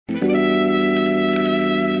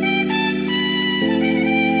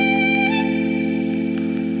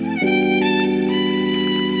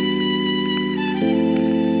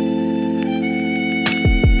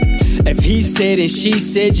said and she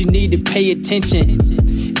said, you need to pay attention.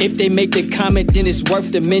 If they make the comment, then it's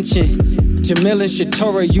worth the mention. Jamil and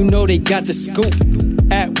Shatorah, you know they got the scoop.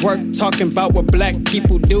 At work, talking about what black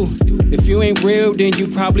people do. If you ain't real, then you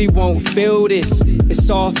probably won't feel this.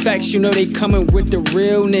 It's all facts, you know they coming with the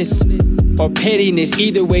realness. Or pettiness,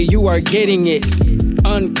 either way you are getting it.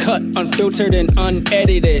 Uncut, unfiltered, and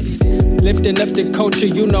unedited. Lifting up the culture,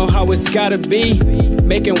 you know how it's gotta be.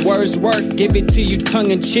 Making words work, give it to you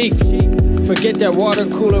tongue in cheek. Forget that water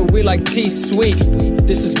cooler, we like tea sweet.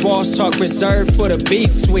 This is boss talk reserved for the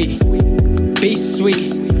B-suite.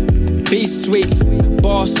 B-suite, B-suite.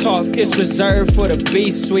 Boss talk is reserved for the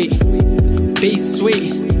B-suite.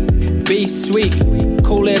 B-suite, B-suite.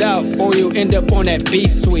 Cool it out or you'll end up on that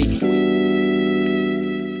B-suite.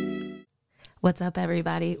 What's up,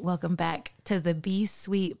 everybody? Welcome back to the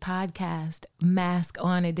B-Suite podcast, Mask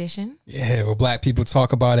On edition. Yeah, well, black people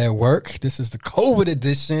talk about at work. This is the COVID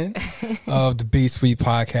edition of the B-Suite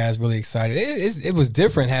podcast. Really excited. It was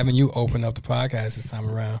different having you open up the podcast this time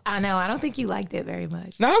around. I know. I don't think you liked it very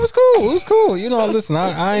much. No, it was cool. It was cool. You know, listen,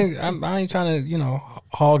 I ain't trying to,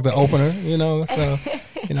 hog the opener, so,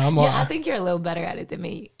 I think you're a little better at it than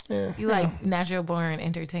me. Yeah, you like natural born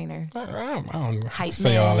entertainer. I don't hype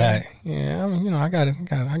say man. All that. Yeah, I got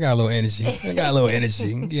a little energy. I got a little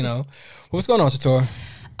energy. What's going on, Shatorah?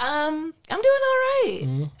 I'm doing all right.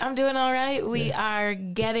 Mm-hmm. I'm doing all right. We are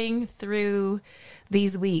getting through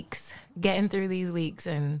these weeks,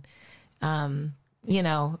 and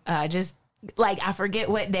just like I forget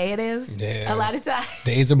what day it is. Yeah. A lot of times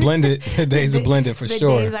days are blended. Days are blended for sure.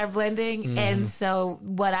 The days are blending, and so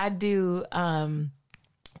what I do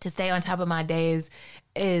to stay on top of my days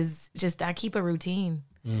is just I keep a routine.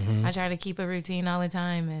 Mm-hmm. I try to keep a routine all the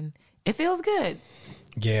time, and it feels good.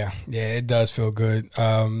 Yeah, it does feel good.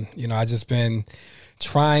 I just been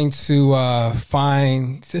trying to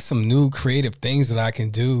find just some new creative things that I can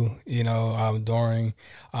do, during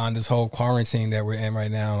this whole quarantine that we're in right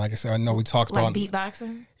now. Like I said, I know we talked about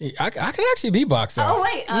beatboxing. I can actually beatbox. Though. Oh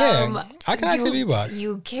wait, I can actually beatbox.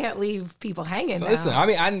 You can't leave people hanging. Listen, now.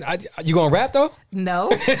 I you gonna rap though?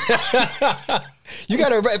 No. You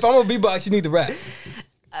gotta rap. If I'm gonna beatbox, you need to rap.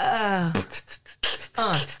 1,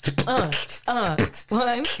 2.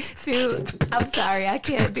 I'm sorry, I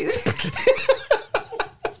can't do this.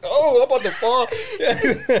 Oh, I'm about to fall.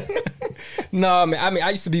 No, I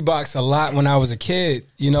used to beatbox a lot when I was a kid.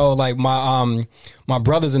 Like my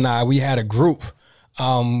brothers and I, we had a group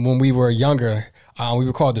when we were younger. We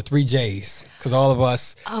were called the 3 J's because all of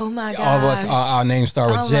us. Oh my gosh. All of us, our names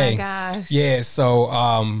start with J. Oh my gosh. Yeah,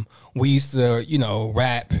 so we used to,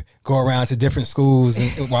 rap, go around to different schools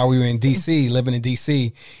while we were in D.C., living in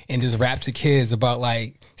D.C., and just rap to kids about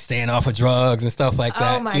like staying off of drugs and stuff like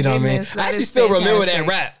that. Oh my you know goodness, what I mean? I actually still remember that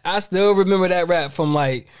rap. I still remember that rap from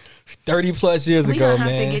like 30 plus years ago, man.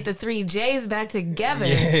 We have to get the 3 J's back together.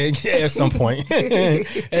 Yeah, at some point.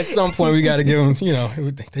 At some point, we got to give them,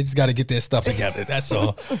 they just got to get their stuff together. That's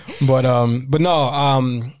all. But no,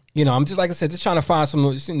 I'm just, like I said, just trying to find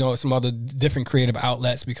some other different creative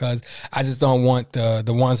outlets because I just don't want the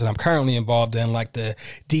ones that I'm currently involved in, like the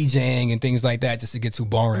DJing and things like that, just to get too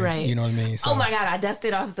boring. Right. You know what I mean? So, oh my God, I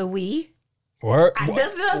dusted off the Wii. Work. I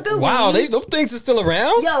dusted off the Wii. Wow, those things are still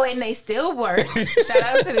around? Yo, and they still work. Shout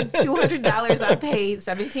out to the $200 I paid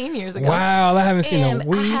 17 years ago. Wow, I haven't seen a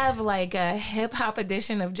Wii. I have like a hip hop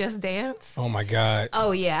edition of Just Dance. Oh my God.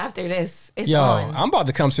 Oh yeah, after this, it's Yo, on. I'm about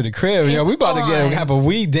to come to the crib. Yo, we about to have a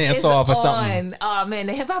Wii dance off or something. Oh man,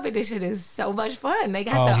 the hip hop edition is so much fun. They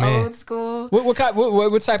got the old school. What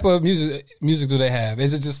type of music do they have?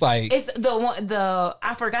 Is it just like it's the one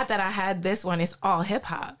I forgot that I had this one. It's all hip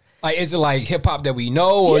hop. Like, is it like hip hop that we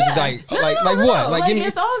know, or is it like what? Like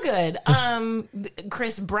it's all good.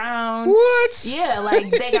 Chris Brown. What? Yeah,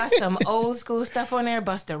 like they got some old school stuff on there.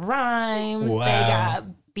 Busta Rhymes. Wow. They got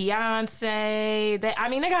Beyonce. They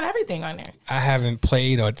got everything on there. I haven't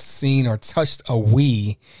played or seen or touched a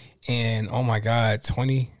Wii in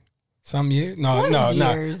 20 some years? No.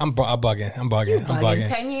 Years. I'm bugging.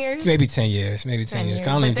 10 years? Maybe 10 years. I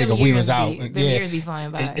don't even think a Wii was out. Years be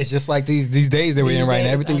flying by. It's just like these days that we're in right now.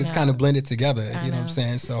 Everything is kind of blended together. You know what I'm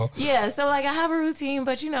saying? So yeah. So like I have a routine,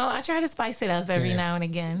 but I try to spice it up every now and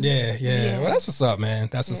again. Yeah. Well, that's what's up, man.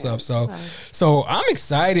 That's what's up. So I'm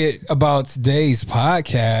excited about today's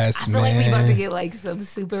podcast. I feel like we about to get like some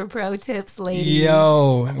super pro tips, ladies.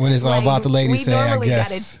 Yo, when it's all about the ladies say, I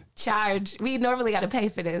guess. We normally got to pay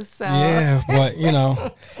for this. So. Yeah, but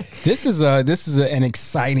this is an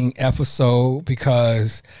exciting episode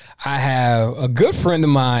because I have a good friend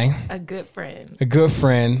of mine. A good friend.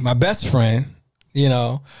 My best friend,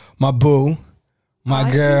 my boo,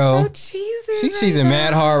 My girl. She's so cheesy. She's choosing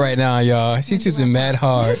mad hard right now, y'all. She's choosing mad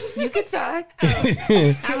hard. You can talk.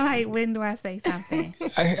 I'm like, when do I say something?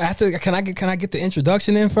 I have to. Can I get the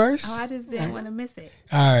introduction in first? Oh, I just didn't want to miss it.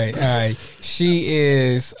 All right. She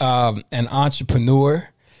is an entrepreneur.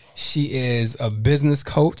 She is a business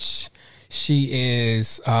coach. She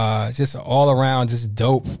is just all around just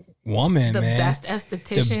dope woman, The man. best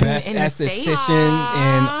esthetician The best in the state.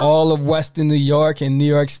 esthetician in all of Western New York and New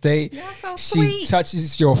York State. Y'all so She sweet.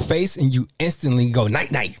 touches your face and you instantly go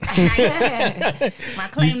night night. My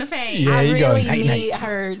claim to fame. Yeah, I you go, really night, need night.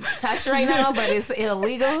 her touch right now, but it's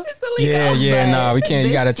illegal. It's illegal. Yeah, But no, we can't. You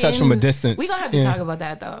this got to touch skin- from a distance. We're going to have to Yeah. talk about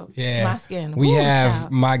that, though. Yeah. My skin. We Woo, have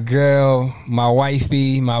child. my girl, my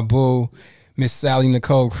wifey, my boo, Miss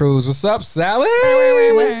SalleyNycole Cruz. What's up, Sally?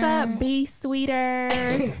 What's up, B sweeters?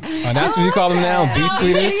 Oh, that's what you call them now, B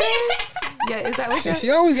sweeters. Yeah, is that what you're... She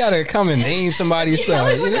always gotta come and name somebody's Tell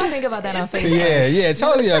stuff. us what y'all think about that on Facebook. Yeah.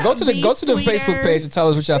 Tell us. Yeah, go to the B-sweeters? Facebook page and tell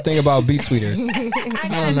us what y'all think about B sweeters. I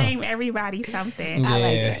gotta know. name everybody something. Yeah, I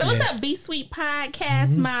like it. So what's yeah. up, B Sweet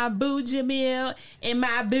Podcast? My boo Jamil and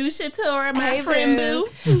my boo Shatorah, my Hey, friend boo.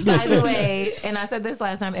 boo. By the way, and I said this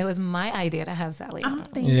last time, it was my idea to have Sally Oh, on.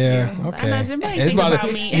 thank Yeah. you. Okay. I'm not Jamil. It's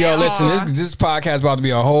About me yo, at listen. all. This podcast about to be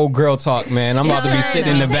a whole girl talk, man. I'm about to be Sure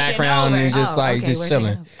sitting in the enough. background and Taking just over. Oh, like okay, just we're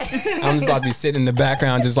chilling. I'm just about to be sitting in the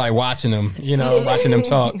background, just like watching them, watching them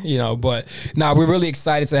talk, But we're really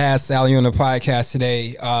excited to have Sally on the podcast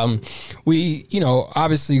today. We,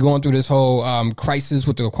 obviously going through this whole crisis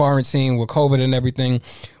with the quarantine, with COVID and everything.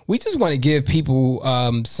 We just want to give people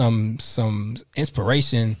some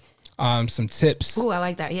inspiration, some tips. Ooh, I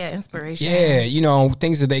like that. Yeah, inspiration. Yeah,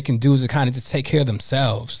 things that they can do to kind of just take care of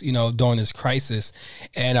themselves, during this crisis.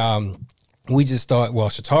 And we just thought, well,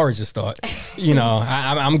 Shatorah just thought,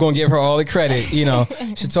 I'm going to give her all the credit.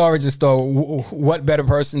 Shatorah just thought, what better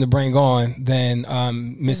person to bring on than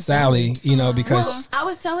Miss Sally, because... Well, I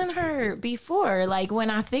was telling her before, like when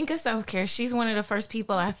I think of self-care, she's one of the first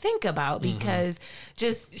people I think about because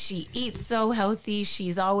she eats so healthy.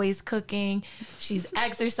 She's always cooking. She's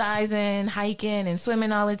exercising, hiking, and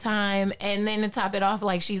swimming all the time. And then to top it off,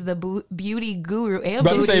 like she's the beauty guru and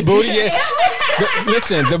About to booty. say booty, yeah.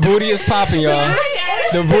 Listen, the booty is popping, y'all.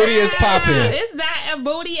 The booty is popping. It's not a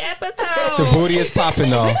booty episode. The booty is popping,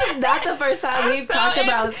 though. This is not the first time we've talked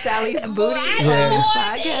about Sally's booty on Yeah. this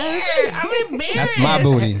podcast. I'm embarrassed. That's my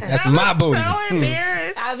booty. That's my booty. So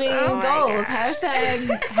embarrassed. I mean, Oh my goals. God.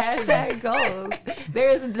 Hashtag goals.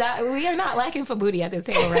 We are not lacking for booty at this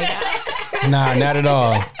table right now. Nah, not at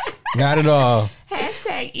all. Not at all.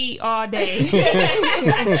 Hashtag eat all day.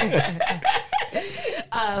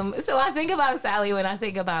 So I think about Sally when I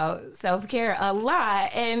think about self-care a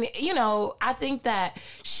lot. And, I think that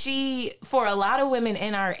she, for a lot of women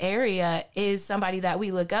in our area, is somebody that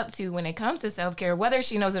we look up to when it comes to self-care. Whether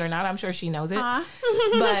she knows it or not, I'm sure she knows it.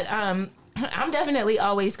 But I'm definitely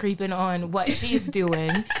always creeping on what she's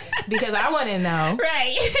doing because I want to know.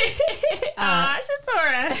 Right.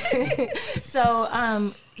 Shatorah. So,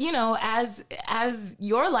 as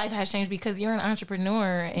your life has changed because you're an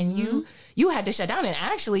entrepreneur and you had to shut down, and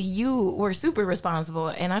actually you were super responsible,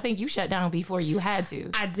 and I think you shut down before you had to.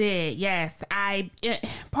 I did, yes.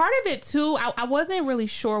 Part of it too, I wasn't really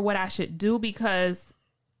sure what I should do because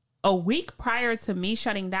a week prior to me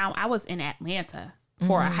shutting down, I was in Atlanta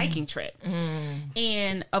for a hiking trip.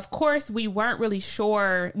 And of course, we weren't really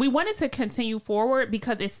sure. We wanted to continue forward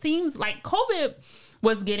because it seems like COVID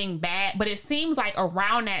was getting bad, but it seems like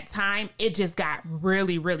around that time, it just got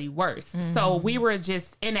really, really worse. So we were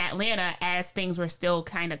just in Atlanta as things were still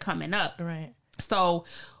kind of coming up. Right. So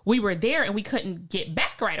we were there and we couldn't get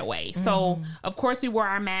back right away. So of course we wore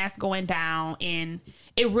our masks going down, and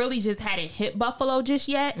it really just hadn't hit Buffalo just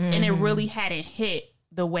yet. And it really hadn't hit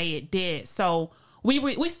the way it did. So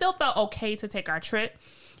we still felt okay to take our trip.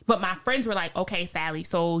 But my friends were like, okay, Sally,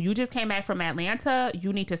 so you just came back from Atlanta.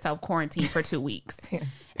 You need to self-quarantine for 2 weeks.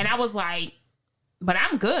 And I was like, but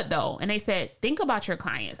I'm good, though. And they said, think about your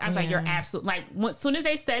clients. I was like, you're absolute. Like, as soon as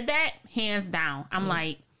they said that, hands down, I'm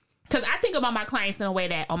like, because I think about my clients in a way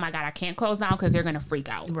that, oh, my God, I can't close down because they're going to freak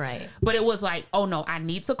out. Right. But it was like, oh, no, I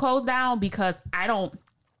need to close down because I'm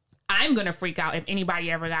going to freak out if anybody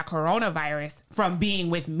ever got coronavirus from being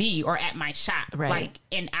with me or at my shop. Right. Like,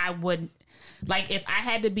 and I would... Like, if I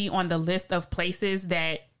had to be on the list of places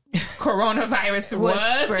that coronavirus was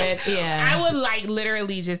spread, I would, like,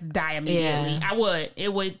 literally just die immediately. Yeah. I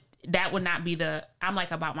would. That would not be I'm,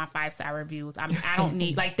 like, about my 5-star reviews. I don't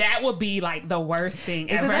need, like, that would be, like, the worst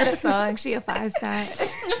thing ever. Isn't that a song? She a 5-star.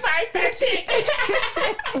 5-star chick.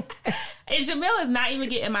 And Jamil is not even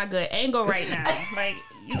getting my good angle right now. Like,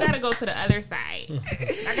 You gotta go to the other side.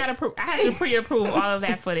 I have to pre-approve all of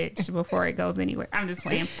that footage before it goes anywhere. I'm just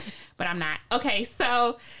playing, but I'm not. Okay,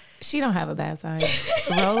 so she don't have a bad side.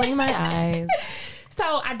 Rolling my eyes.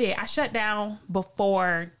 So I shut down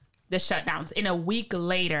before the shutdowns, and a week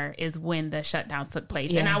later is when the shutdown took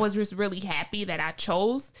place. And I was just really happy that I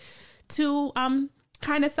chose to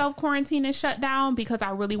kind of self-quarantine and shut down, because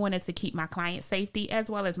I really wanted to keep my client safety as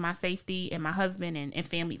well as my safety and my husband and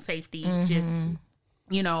family safety just,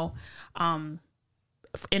 you know,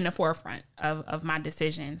 in the forefront of my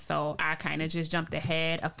decision. So I kind of just jumped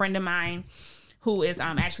ahead. A friend of mine who is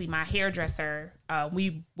actually my hairdresser,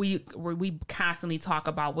 we constantly talk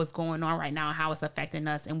about what's going on right now and how it's affecting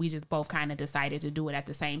us, and we just both kind of decided to do it at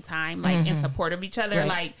the same time, like in support of each other. Right.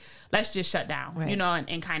 Like, let's just shut down, you know,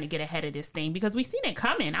 and kind of get ahead of this thing, because we seen it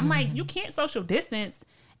coming. I'm like, you can't social distance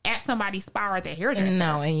at somebody's spa or at the hairdresser.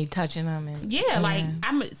 No, and you touching them. And, like,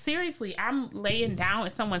 I'm laying down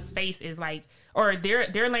and someone's face is like, or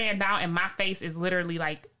they're laying down and my face is literally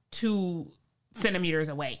like 2 centimeters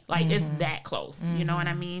away. Like, it's that close. You know what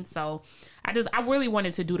I mean? So I really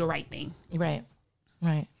wanted to do the right thing. Right.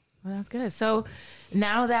 Well, that's good. So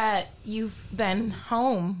now that you've been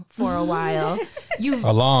home for a while,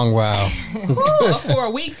 a long while. 4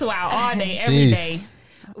 weeks, a while, all day, every day.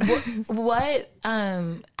 What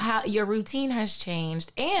how your routine has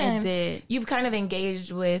changed, and you've kind of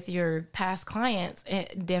engaged with your past clients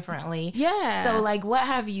differently. Yeah. So like, what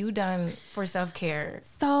have you done for self-care?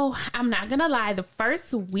 So I'm not gonna lie, the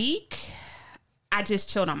first week I just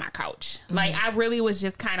chilled on my couch. Like, I really was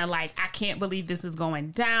just kind of like, I can't believe this is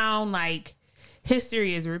going down. Like,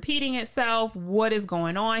 history is repeating itself. What is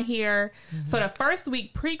going on here? So the first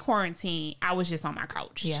week pre-quarantine, I was just on my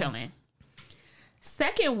couch chilling.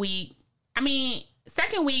 Second week,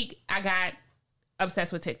 I got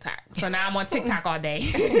obsessed with TikTok. So now I'm on TikTok all day.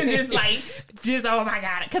 just, oh my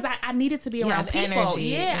God. Because I needed to be around people. Energy.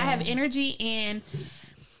 Yeah, I have energy, and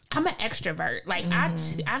I'm an extrovert. Like,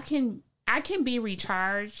 I can be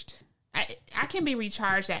recharged. I can be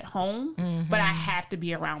recharged at home, but I have to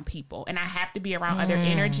be around people, and I have to be around other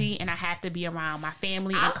energy, and I have to to be around my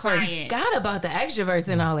family and clients. I forgot about the extroverts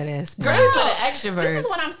and all of this. Great for the extroverts. This is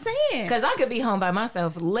what I'm saying. Because I could be home by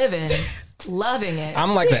myself, living, loving it.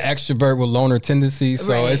 I'm like the extrovert with loner tendencies,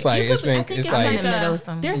 so it's like there's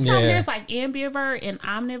some there's like ambivert and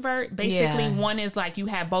omnivert. Basically, one is like you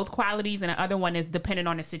have both qualities, and the other one is dependent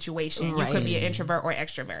on the situation. Right. You could be an introvert or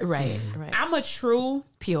extrovert. Right. I'm a true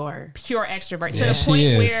pure extrovert, to the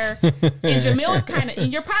point where, and Jamil is kind of,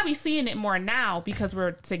 and you're probably seeing it more now because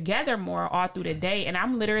we're together more all through the day, and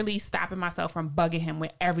I'm literally stopping myself from bugging him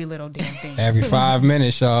with every little damn thing. Every 5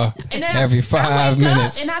 minutes, y'all. And then every 5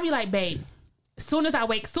 minutes. And I'll be like, babe, soon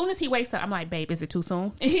as he wakes up, I'm like, babe, is it too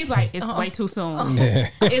soon? And he's like, it's way too soon.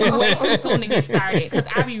 It's way too soon to get started, because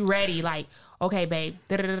I be ready, like, okay, babe,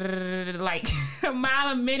 like a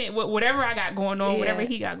mile a minute, whatever I got going on, whatever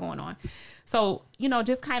he got going on. So, you know,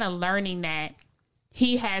 just kind of learning that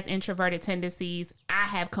he has introverted tendencies, I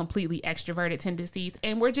have completely extroverted tendencies,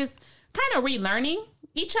 and we're just kind of relearning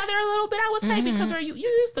each other a little bit, I would say, because you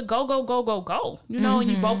used to go, you know,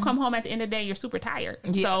 and you both come home at the end of the day, you're super tired.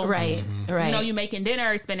 So, right. You know, you making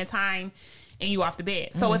dinner, spending time, and you off to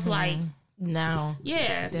bed. So it's like, no.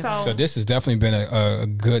 Yeah. So this has definitely been a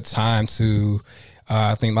good time to,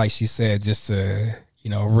 I think, like she said, just to, you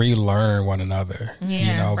know, relearn one another,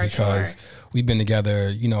 you know, because we've been together,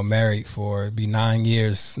 you know, married for, it'll be 9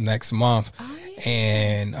 years next month.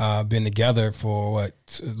 And been together for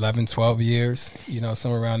 11, 12 years, you know,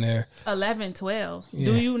 somewhere around there. 11, 12. Yeah.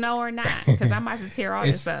 Do you know or not? Because I'm about to tear all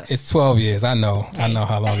this up. It's 12 years. I know. Okay. I know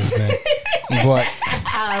how long it's been. But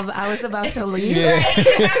I was about to leave. Yeah.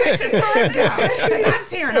 I'm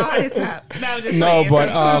tearing all this up. No,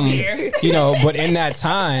 but you know, but in that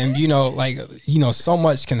time, you know, like, you know, so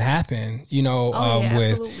much can happen, you know,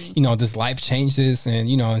 with absolutely. You know, this life changes, and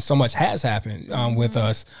you know, and so much has happened with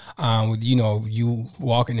us, with, you know, you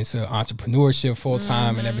walking into entrepreneurship full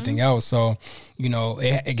time and everything else. So, you know,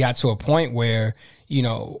 it got to a point where, you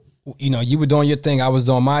know, you were doing your thing, I was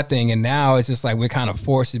doing my thing, and now it's just like we're kind of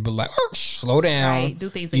forced to be like, slow down, do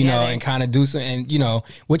things together, you know, and kind of do some, and you know,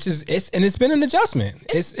 which is it's been an adjustment.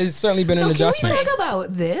 It's certainly been an adjustment. Can we talk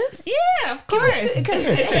about this? Yeah, of course.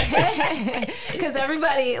 Because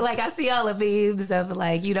everybody, like, I see all the memes of,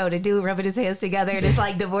 like, you know, the dude rubbing his hands together, and it's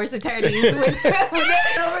like divorce attorneys with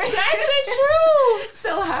over That's the truth.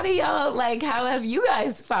 So how do y'all how have you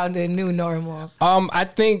guys found a new normal? I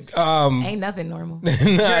think ain't nothing normal.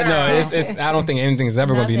 no, it's I don't think anything is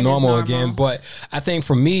ever going to be normal again. But I think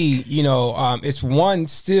for me, it's one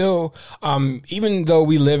still, even though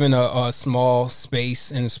we live in a small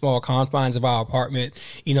space and small confines of our apartment,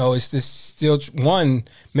 it's just still one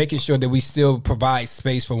making sure that we still provide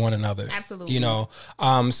space for one another. Absolutely.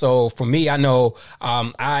 So for me, I know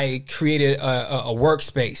I created a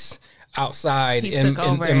workspace outside in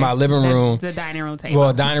my living room. The dining room table.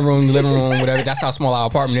 Well, dining room, living room, whatever. That's how small our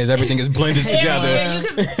apartment is. Everything is blended together.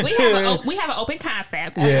 Yeah, we have an open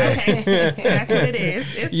concept. Yeah. Okay. That's what it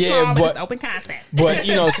is. It's small, but it's open concept. But,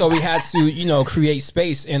 so we had to, create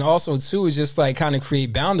space. And also, too, is just kind of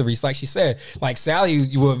create boundaries. Like she said,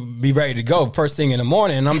 Sally would be ready to go first thing in the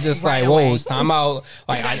morning. And I'm just whoa, it's time out.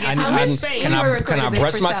 Can I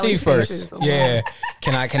brush my teeth first? Yeah.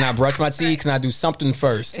 Can I brush my teeth? Can I do something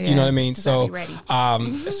first? You know what I mean? So,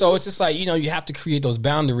 so it's just you have to create those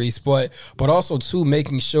boundaries, but also too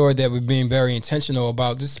making sure that we're being very intentional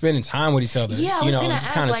about just spending time with each other. Yeah, I was gonna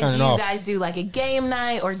ask, do you guys do a game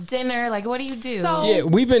night or dinner? What do you do? So, yeah,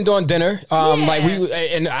 we've been doing dinner. I've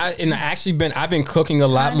been cooking a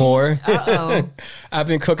lot more. I've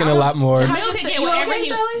been cooking a lot more.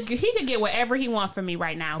 He could get whatever he wants from me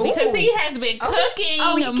right now because he has been cooking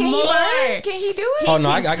more. Can he do it? Oh no,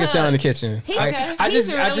 I can stand in the kitchen. He's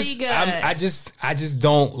really good. I just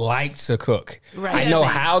don't like to cook. Right. I know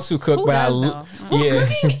how to cook,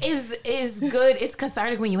 cooking is good. It's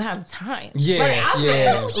cathartic when you have time. Yeah, I've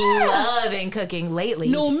been loving cooking lately.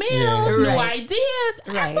 New meals, new ideas.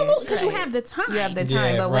 Absolutely, because you have the time. You have the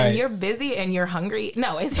time, but when you're busy and you're hungry,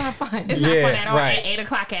 no, it's not fun. It's not fun at all. At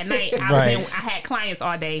 8:00 at night, I had clients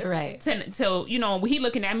all day. Right. Till he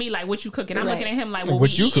looking at me like, "What you cooking?" I'm looking at him like, "Well,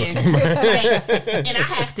 what you cooking?" And I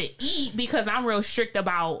have to eat because I'm real strict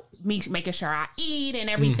about me making sure I eat and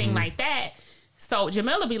everything like that. So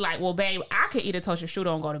Jamil will be like, "Well, babe, I could eat a toaster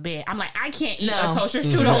strudel and go to bed." I'm like, "I can't eat a toaster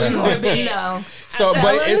strudel and go to bed." No. So,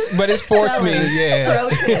 but it's forced me. Yeah.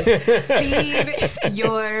 Feed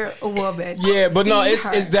your woman. Yeah, but no,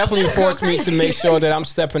 it's definitely forced me to make sure that I'm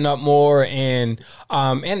stepping up more and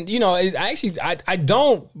I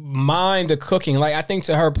don't mind the cooking. I think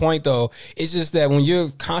to her point though, it's just that when you're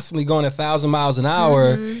constantly going 1,000 miles an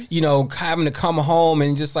hour, having to come home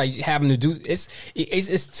and just having to do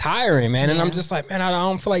it's tiring, man. And I'm just man, I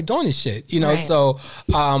don't feel like doing this shit, Right. So,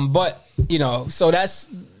 so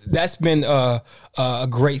that's been a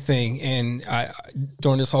great thing, and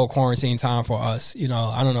during this whole quarantine time for us,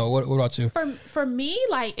 I don't know. What about you? For me,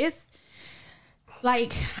 it's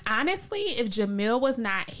honestly, if Jamil was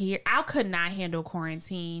not here, I could not handle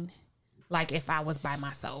quarantine. If I was by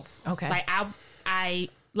myself, okay. I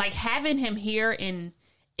having him here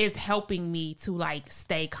is helping me to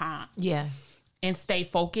stay calm. Yeah. And stay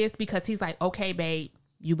focused because he's like, "Okay, babe,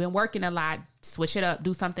 you've been working a lot. Switch it up.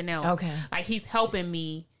 Do something else." Okay. He's helping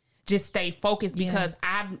me just stay focused because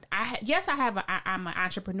I'm an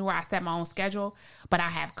entrepreneur. I set my own schedule, but I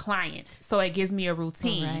have clients, so it gives me a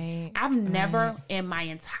routine. Right. I've never in my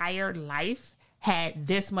entire life had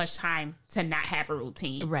this much time to not have a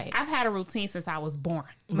routine. Right. I've had a routine since I was born.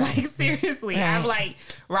 Right. Seriously, right. I'm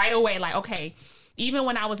right away, okay. Even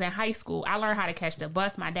when I was in high school, I learned how to catch the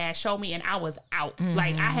bus. My dad showed me, and I was out.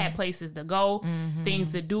 I had places to go, things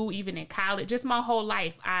to do, even in college. Just my whole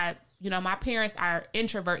life. My parents are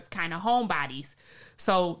introverts, kind of homebodies.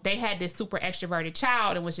 So they had this super extroverted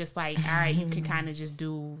child and was just all right, you can kind of just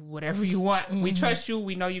do whatever you want. We trust you.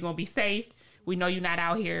 We know you're going to be safe. We know you're not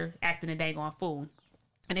out here acting a dang on fool.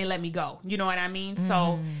 And they let me go. You know what I mean?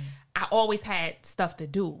 So I always had stuff to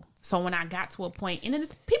do. So when I got to a point, and then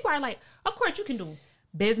people are like, of course you can do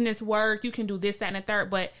business work, you can do this, that, and the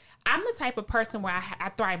third, but I'm the type of person where I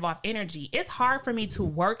thrive off energy. It's hard for me to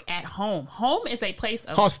work at home. Home is a place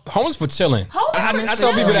of... Home is for chilling. I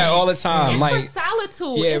tell people that all the time. It's for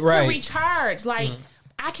solitude. Yeah, it's to recharge. I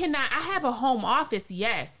have a home office,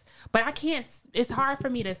 yes, but I can't... It's hard for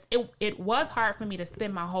me to... It was hard for me to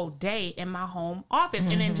spend my whole day in my home office.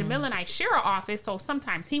 And then Jamil and I share an office, so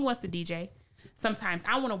sometimes he wants to DJ. Sometimes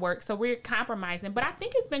I want to work, so we're compromising. But I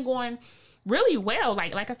think it's been going really well.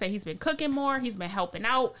 Like I said, he's been cooking more. He's been helping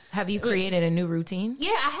out. Have you created a new routine? Yeah,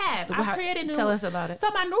 I have. I've created a new. Tell us about it. So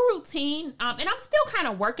my new routine, and I'm still kind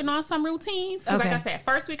of working on some routines. Okay. Like I said,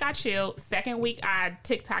 first week I chilled. Second week I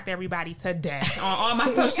TikToked everybody to death on all my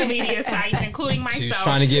social media sites, including myself. She's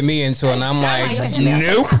trying to get me into it, and I'm like,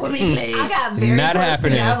 nope. I got very not close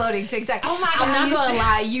happening. to downloading TikTok. Oh my God, I'm not gonna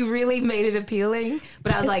lie, you really made it appealing,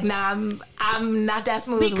 but I was like, nah, I'm not that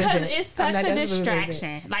smooth because with it. it's such a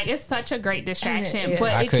distraction. It's such a great great distraction, Yeah.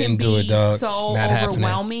 but I it can couldn't do be it, dog. so Not happening.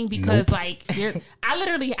 overwhelming because Nope. like I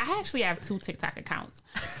actually have 2 TikTok accounts.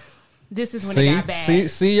 This is when it got bad.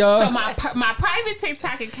 See y'all. So my private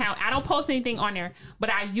TikTok account, I don't post anything on there, but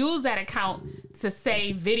I use that account to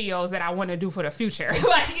save videos that I want to do for the future.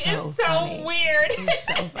 Like it's so weird. It's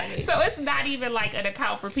so funny. So it's not even like an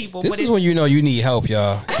account for people. This but is it's, when you know you need help,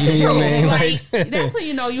 y'all. You know what I mean? like, Like, that's when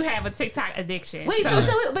you know you have a TikTok addiction. Wait, so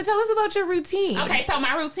tell us about your routine. Okay, so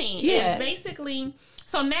my routine Yeah. is basically,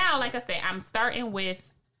 so now, like I said, I'm starting with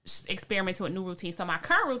experimenting with new routines. So my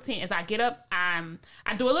current routine is I get up, I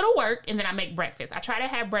do a little work, and then I make breakfast. I try to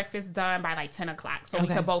have breakfast done by like 10 o'clock so we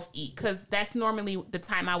Okay. can both eat, because that's normally the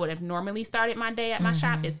time I would have normally started my day at my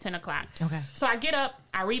shop is 10 o'clock. Okay. So I get up,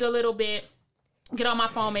 I read a little bit, get on my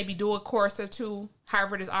phone, maybe do a course or two.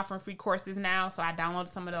 Harvard is offering free courses now, so I downloaded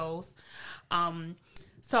some of those.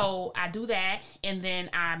 So I do that, and then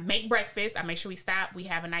I make breakfast. I make sure we stop. We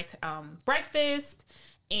have a nice breakfast,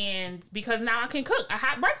 and because now I can cook a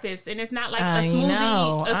hot breakfast, and it's not like a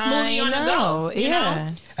smoothie on the go. You know?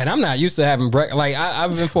 and I'm not used to having breakfast. Like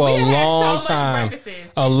I've been for a We had long so much time.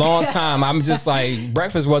 breakfasts. A long time. I'm just like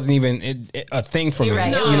breakfast wasn't even a thing for me. You're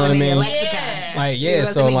right. You know what I mean? Yeah. Like It yeah,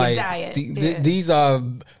 wasn't so in your like diet. these are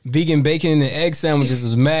vegan bacon and egg sandwiches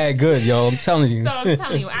is mad good, yo. I'm telling you. So I'm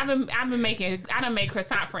telling you, I done made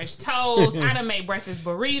croissant French toast. I done made breakfast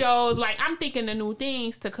burritos. Like I'm thinking of new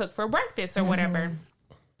things to cook for breakfast or whatever.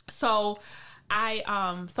 So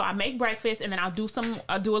I make breakfast, and then I'll do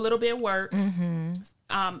a little bit of work.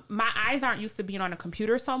 My eyes aren't used to being on a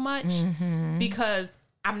computer so much because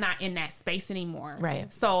I'm not in that space anymore.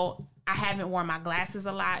 Right. So I haven't worn my glasses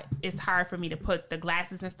a lot. It's hard for me to put the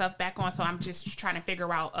glasses and stuff back on. So I'm just trying to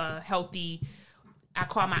figure out a healthy, I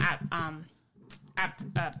call my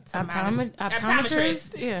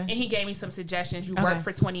optometrist. Yeah. And he gave me some suggestions. You work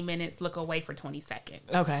for 20 minutes, look away for 20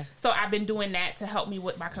 seconds. Okay. So I've been doing that to help me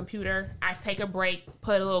with my computer. I take a break,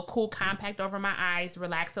 put a little cool compact over my eyes,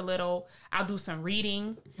 relax a little. I'll do some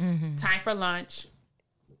reading, time for lunch.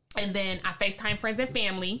 And then I FaceTime friends and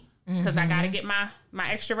family because I got to get my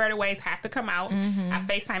extroverted ways have to come out. I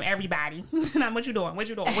FaceTime everybody. And I'm, what you doing? What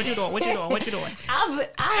you doing? What you doing? What you doing? What you doing?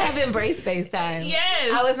 I have embraced FaceTime.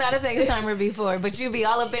 Yes. I was not a FaceTimer before, but you be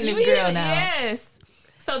all up in this girl now. Yes.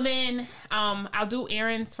 So then I'll do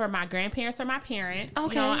errands for my grandparents or my parents.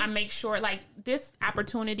 Okay. You know, I make sure like this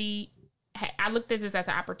opportunity, I looked at this as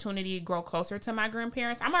an opportunity to grow closer to my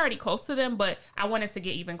grandparents. I'm already close to them, but I want us to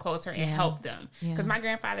get even closer and help them. Because my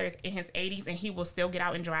grandfather is in his 80s and he will still get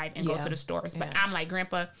out and drive and go to the stores. But I'm like,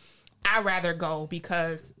 Grandpa, I'd rather go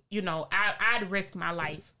because, you know, I'd risk my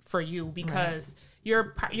life for you because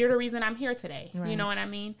you're the reason I'm here today. You know what I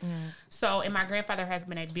mean? So, and my grandfather has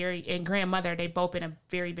been and grandmother, they've both been a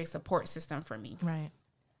very big support system for me. Right.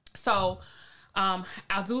 So, I'll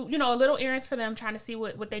do, you know, a little errands for them, trying to see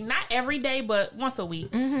what they, not every day, but once a week.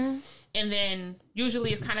 And then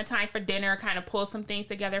usually it's kind of time for dinner, kind of pull some things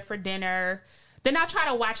together for dinner. Then I'll try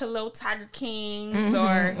to watch a little Tiger King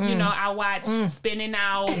or, you know, I'll watch Spinning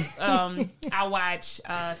Out. I'll watch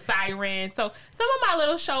Siren. So some of my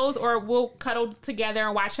little shows, or we'll cuddle together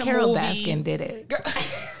and watch a Carol movie. Baskin did it.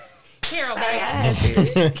 Carol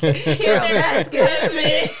Baskin. Carol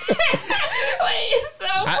Baskin. It's so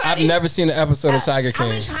funny. I've never seen an episode of Tiger King.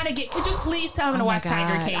 I've been trying to get. Could you please tell me to watch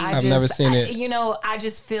Tiger King? I've never seen it. You know, I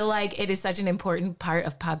just feel like it is such an important part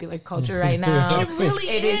of popular culture right now. It really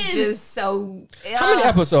It is just so. How many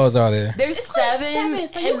episodes are there? There's It's like seven.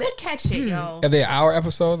 so you could catch it, yo. Are they hour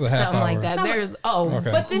episodes or half Something hour? like that. Something- There's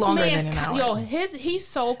Okay. But this longer man's than an hour. he's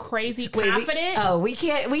so crazy Wait, confident. we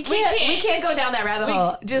can't go down that rabbit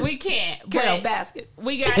hole. Just we can't. Carol but Baskin.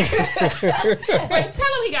 we got. But tell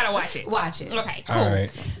him he gotta watch it. Watch it. Okay, cool. All right.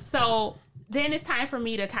 So then it's time for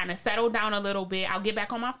me to kind of settle down a little bit. I'll get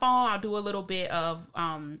back on my phone. I'll do a little bit of,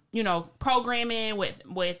 you know, programming with.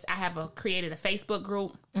 I have created a Facebook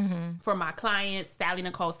group for my clients,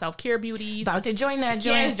 SalleyNycole Self-Care Beauties. About to join that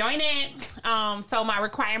joint. Yes, join it. So my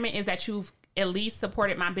requirement is that you've at least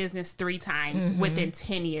supported my business 3 times within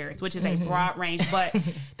 10 years, which is a broad range. But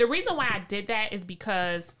the reason why I did that is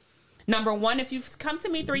because, number one, if you've come to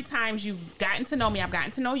me 3 times, you've gotten to know me. I've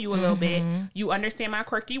gotten to know you a little bit. You understand my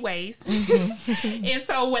quirky ways. And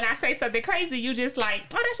so when I say something crazy, you just like,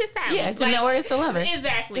 oh, that's just Sally. Yeah, to know her is to love her.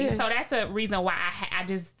 Exactly. Yeah. So that's a reason why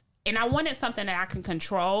and I wanted something that I can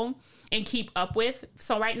control and keep up with.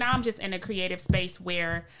 So right now I'm just in a creative space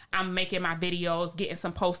where I'm making my videos, getting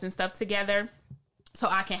some posts and stuff together so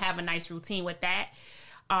I can have a nice routine with that.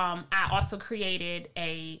 I also created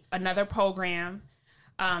another program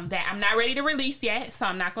that I'm not ready to release yet, so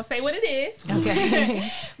I'm not going to say what it is. Okay.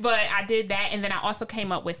 But I did that, and then I also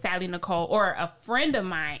came up with SalleyNycole, or a friend of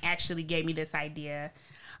mine actually gave me this idea.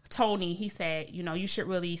 Tony, he said, you should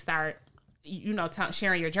really start,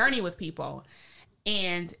 sharing your journey with people.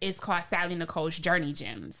 And it's called SalleyNycole's Journey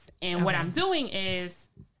Gems. And what I'm doing is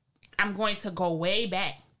I'm going to go way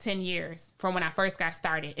back 10 years from when I first got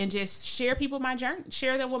started and just share them with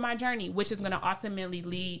my journey, which is going to ultimately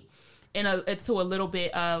lead to a little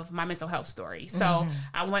bit of my mental health story. So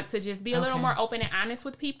I want to just be a little more open and honest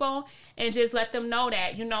with people and just let them know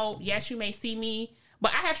that, yes, you may see me,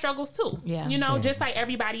 but I have struggles too, just like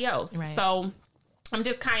everybody else. Right. So I'm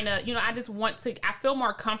just kind of, I feel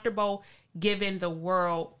more comfortable giving the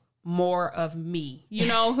world more of me,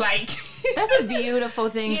 like. That's a beautiful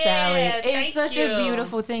thing, Sally. It's such a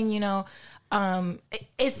beautiful thing,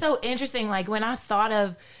 it's so interesting. Like when I thought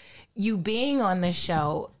of you being on the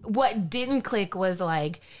show, what didn't click was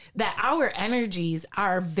like that our energies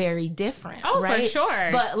are very different. Oh, right? For sure.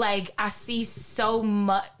 But like I see so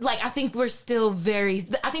much, like I think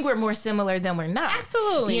we're more similar than we're not.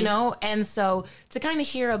 Absolutely. And so to kind of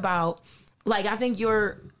hear about, like, I think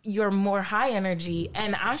you're more high energy,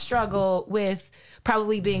 and I struggle with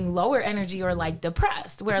probably being lower energy or like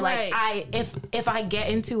depressed, where like if I get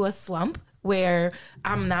into a slump where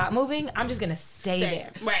I'm not moving, I'm just gonna stay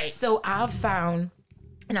there. Right. So I've found,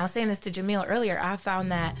 and I was saying this to Jamil earlier, I found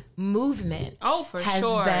that movement has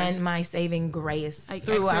been my saving grace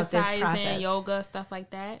throughout this process. Yoga, stuff like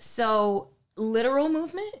that. So literal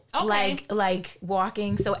movement, like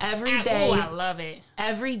walking. So every day, I love it.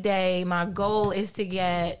 Every day, my goal is to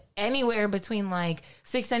get anywhere between like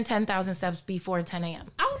 6,000 and 10,000 steps before 10 a.m.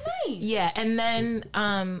 Oh, nice. Yeah, and then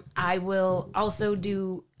I will also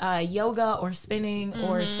do yoga or spinning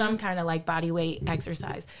or some kind of like body weight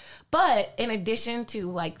exercise. But in addition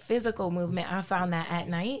to like physical movement, I found that at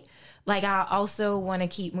night, like I also want to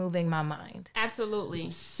keep moving my mind. Absolutely.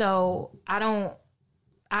 So I don't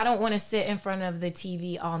want to sit in front of the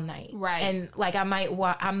TV all night. Right. And like I might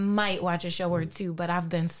watch a show or two, but I've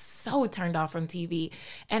been so turned off from TV.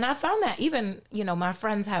 And I found that even, my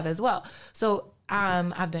friends have as well. So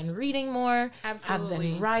I've been reading more. Absolutely. I've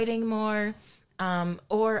been writing more.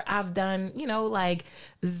 Or I've done, like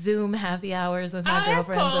Zoom happy hours with my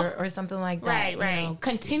girlfriends or something like that. Right.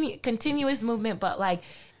 Continuous movement, but like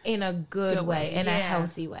in a good way, in a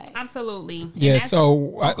healthy way. Absolutely. Yeah. So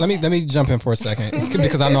let me jump in for a second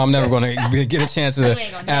because I know I'm never going to get a chance to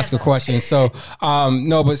ask a question. So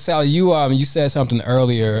no, but Sally, you said something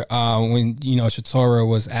earlier when Shatorah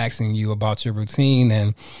was asking you about your routine,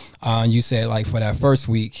 and you said like for that first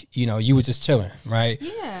week, you were just chilling, right?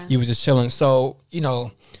 Yeah. You were just chilling. So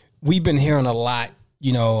we've been hearing a lot.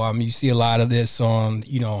 You see a lot of this on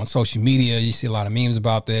social media. You see a lot of memes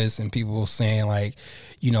about this, and people saying like,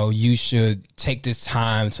 you should take this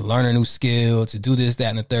time to learn a new skill, to do this, that,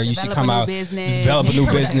 and the third. You should come out, develop a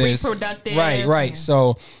new business. Productive. Right.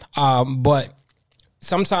 So, but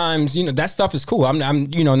sometimes, that stuff is cool. I'm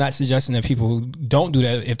not suggesting that people don't do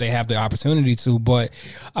that if they have the opportunity to, but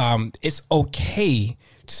it's okay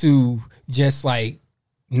to just like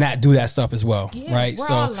not do that stuff as well, right?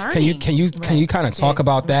 So can you kind of talk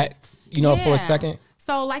about that, for a second?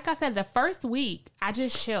 So like I said, the first week I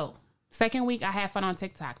just chilled. Second week I had fun on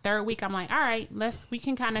TikTok. Third week I'm like, all right, we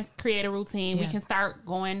can kind of create a routine. Yeah. We can start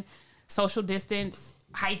going social distance,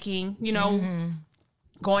 hiking,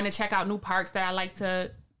 going to check out new parks that I like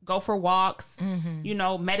to go for walks,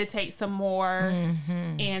 meditate some more.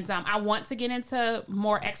 And I want to get into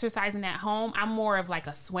more exercising at home. I'm more of like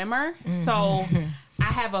a swimmer. So I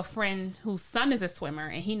have a friend whose son is a swimmer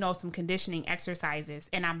and he knows some conditioning exercises.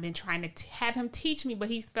 And I've been trying to have him teach me, but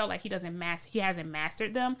he felt like he hasn't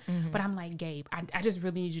mastered them. But I'm like, Gabe, I just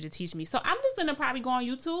really need you to teach me. So I'm just going to probably go on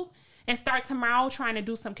YouTube and start tomorrow trying to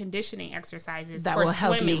do some conditioning exercises that will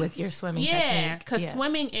help you with your swimming technique. Yeah, because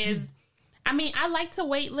swimming is... I like to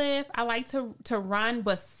weight lift. I like to run,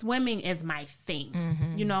 but swimming is my thing,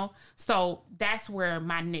 So that's where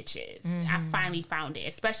my niche is. I finally found it,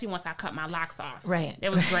 especially once I cut my locks off. Right. It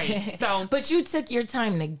was great. So, but you took your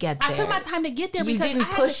time to get there. I took my time to get there because you didn't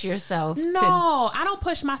push yourself. No, I don't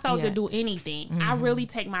push myself to do anything. I really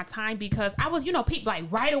take my time because I was, people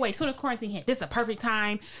like right away, as soon as quarantine hit, this is a perfect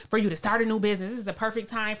time for you to start a new business. This is a perfect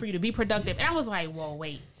time for you to be productive. And I was like, whoa,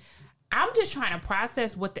 wait. I'm just trying to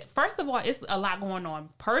process first of all, it's a lot going on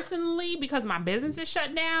personally because my business is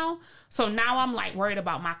shut down. So now I'm like worried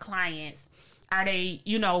about my clients. Are they,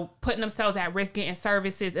 putting themselves at risk getting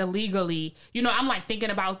services illegally? I'm like thinking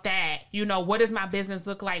about that. What does my business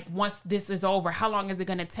look like once this is over? How long is it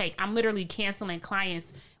going to take? I'm literally canceling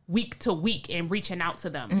clients week to week and reaching out to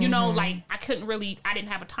them. You know, like I didn't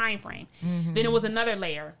have a time frame. Then it was another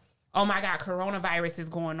layer. Oh my God, coronavirus is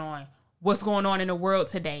going on. What's going on in the world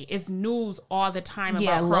today? It's news all the time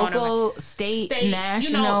about local, state,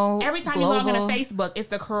 national, you know, every time global. you log into Facebook, it's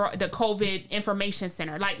the COVID information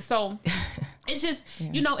center. Like, so it's just,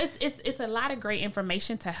 you know, it's a lot of great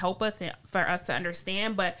information to help us and for us to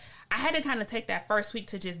understand. But I had to kind of take that first week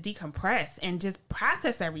to just decompress and just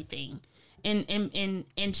process everything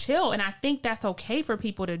and chill. And I think that's okay for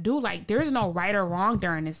people to do. Like, there's no right or wrong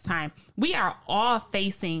during this time. We are all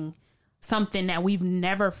facing something that we've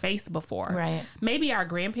never faced before. Right. Maybe our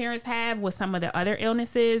grandparents have with some of the other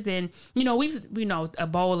illnesses, and you know,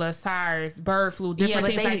 Ebola, SARS, bird flu, different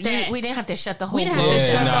things like that. We didn't have to shut the whole globe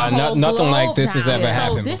down. Nothing like this has ever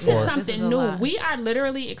happened before. So this is something new. We are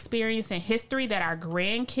literally experiencing history that our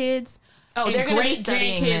grandkids and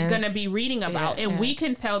great-grandkids going to be reading about, and we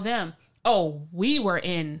can tell them, oh, we were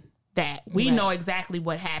in that. We know exactly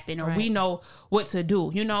what happened, or we know what to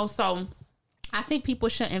do, you know? So I think people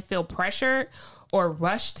shouldn't feel pressured or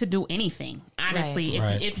rushed to do anything. Honestly,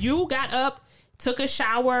 if you got up, took a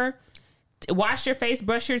shower, washed your face,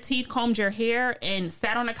 brushed your teeth, combed your hair, and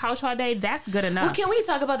sat on the couch all day, that's good enough. Well, can we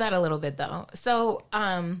talk about that a little bit though? So,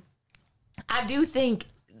 I do think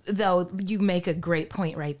though you make a great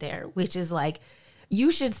point right there, which is like, you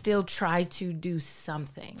should still try to do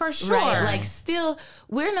something. For sure. Right? Like, still,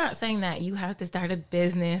 we're not saying that you have to start a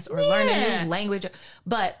business or learn a new language.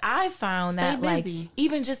 But I found that, like,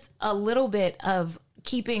 even just a little bit of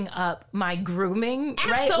keeping up my grooming,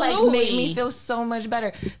 right? Like, made me feel so much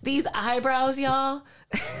better. These eyebrows, y'all.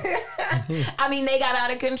 I mean, they got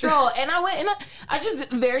out of control. And I went and I just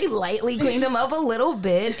very lightly cleaned them up a little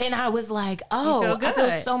bit. And I was like, oh, I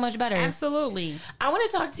feel so much better. Absolutely. I want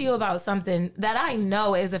to talk to you about something that I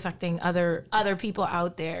know is affecting other people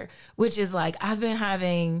out there, which is like, I've been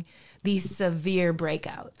having these severe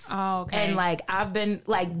breakouts. Oh, okay. And like, I've been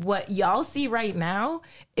like, what y'all see right now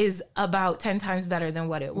is about 10 times better than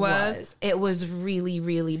what it was. It was really,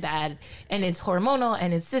 really bad. And it's hormonal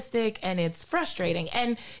and it's cystic and it's frustrating.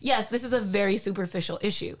 And yes, this is a very superficial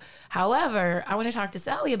issue. However, I want to talk to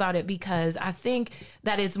Sally about it because I think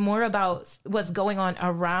that it's more about what's going on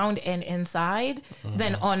around and inside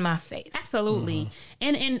than on my face. Absolutely.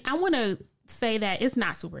 And I want to say that it's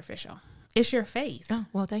not superficial. It's your face. Oh,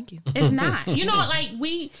 well, thank you. It's not. You know, like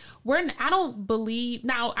I don't believe,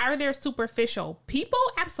 now, are there superficial people?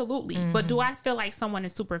 Absolutely. But do I feel like someone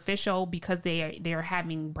is superficial because they're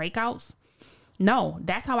having breakouts? No,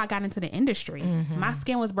 that's how I got into the industry. My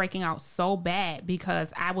skin was breaking out so bad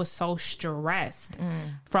because I was so stressed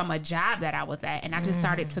from a job that I was at. And I just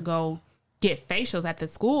started to go get facials at the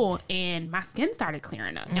school, and my skin started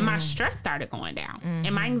clearing up and my stress started going down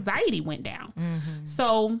and my anxiety went down.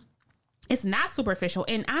 So it's not superficial,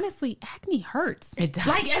 and honestly, acne hurts. It does.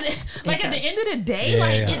 Like at the end of the day,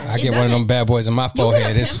 I get one of them bad boys in my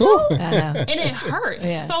forehead. It's and it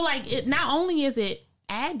hurts. So like, it not only is it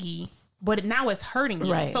aggy, but now it's hurting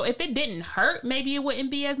you. Right. So if it didn't hurt, maybe it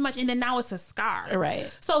wouldn't be as much, and then now it's a scar. Right.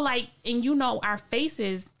 So like, and you know, our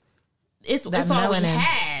faces, it's all melanin. we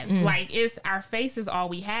have. Like, it's our face is all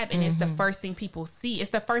we have, and it's the first thing people see.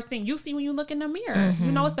 It's the first thing you see when you look in the mirror.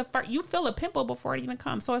 You know, it's the first, you feel a pimple before it even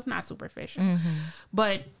comes, so it's not superficial.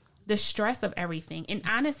 But the stress of everything, and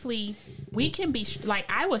honestly, we can be like,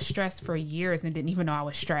 I was stressed for years and didn't even know I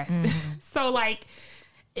was stressed. So like,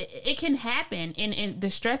 it can happen, and the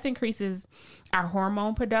stress increases our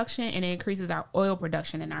hormone production and it increases our oil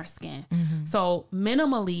production in our skin. So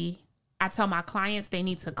minimally, I tell my clients they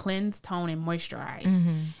need to cleanse, tone, and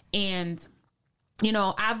moisturize. And, you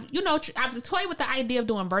know, I've toyed with the idea of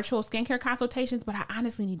doing virtual skincare consultations, but I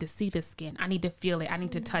honestly need to see the skin. I need to feel it. I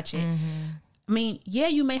need to touch it. I mean, yeah,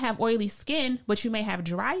 you may have oily skin, but you may have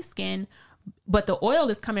dry skin, but the oil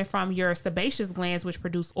is coming from your sebaceous glands, which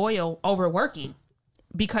produce oil, overworking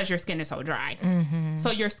because your skin is so dry.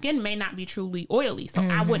 So your skin may not be truly oily. So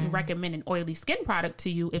I wouldn't recommend an oily skin product to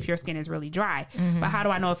you if your skin is really dry. But how do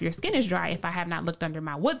I know if your skin is dry if I have not looked under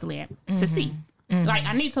my Woods lamp to see? Like,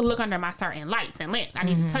 I need to look under my certain lights and lamps. I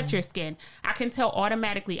need to touch your skin. I can tell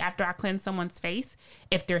automatically after I cleanse someone's face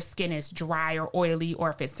if their skin is dry or oily or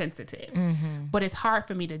if it's sensitive. But it's hard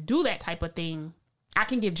for me to do that type of thing. I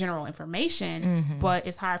can give general information, but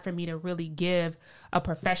it's hard for me to really give a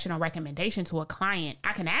professional recommendation to a client.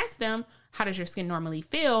 I can ask them, how does your skin normally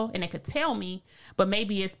feel? And they could tell me, but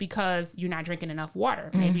maybe it's because you're not drinking enough water.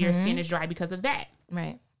 Maybe your skin is dry because of that.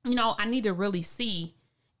 Right. You know, I need to really see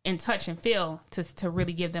and touch and feel to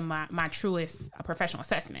really give them my truest professional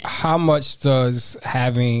assessment. How much does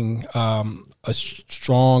having a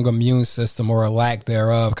strong immune system or a lack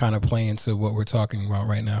thereof kind of play into what we're talking about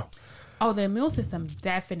right now? Oh, the immune system,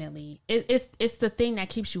 definitely. It's the thing that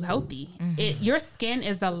keeps you healthy. Your skin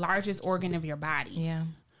is the largest organ of your body. Yeah.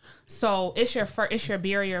 So it's your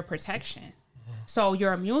barrier protection. So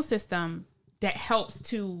your immune system, that helps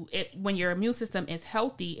to it when your immune system is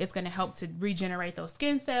healthy, it's going to help to regenerate those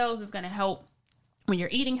skin cells. It's going to help when you're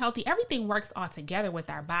eating healthy. Everything works all together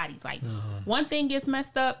with our bodies. Like one thing gets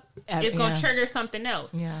messed up, it's going to trigger something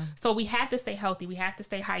else. Yeah. So we have to stay healthy. We have to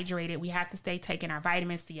stay hydrated. We have to stay taking our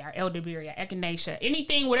vitamin C, our elderberry, our echinacea,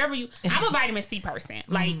 anything, whatever I'm a vitamin C person.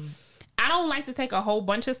 Like, I don't like to take a whole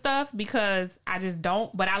bunch of stuff because I just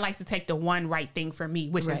don't, but I like to take the one right thing for me,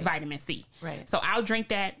 which is vitamin C. Right. So I'll drink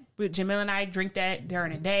that. Jamil and I drink that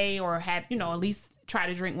during the day, or have, at least try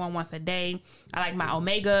to drink one once a day. I like my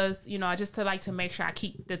omegas, just to make sure I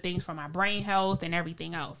keep the things for my brain health and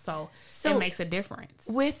everything else. So it makes a difference.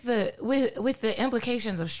 With the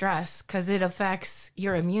implications of stress, because it affects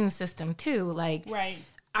your immune system too. Like,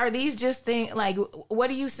 are these just things, like, what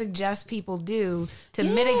do you suggest people do to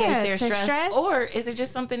mitigate their stress? Or is it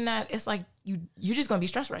just something that it's like, you're just going to be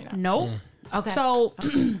stressed right now? Nope. Okay. So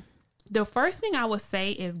the first thing I would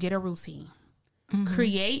say is get a routine.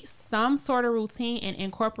 Create some sort of routine and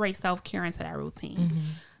incorporate self-care into that routine.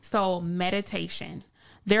 So meditation.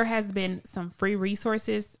 There has been some free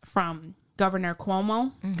resources from Governor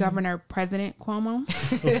Cuomo, Governor President Cuomo,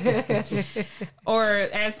 or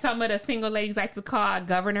as some of the single ladies like to call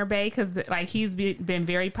Governor Bay, because he's been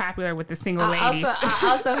very popular with the single ladies. I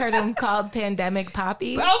also heard him called Pandemic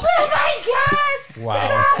Poppy. Oh my gosh! Wow.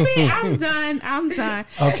 Stop it. I'm done.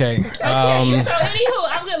 Okay. So anywho,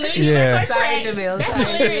 I'm gonna leave you my Sorry, Jamil. That's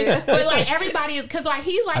hilarious. But everybody is, because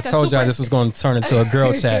he's like I told y'all this was going to turn into a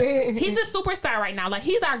girl chat. He's a superstar right now.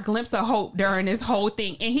 He's our glimpse of hope during this whole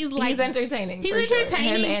thing, and he's entertaining. He's entertaining. Sure.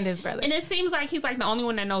 Him and his brother. And it seems like he's the only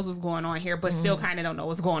one that knows what's going on here, but still kind of don't know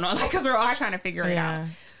what's going on, because we're all trying to figure it out.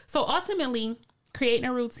 So ultimately, creating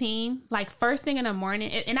a routine, first thing in the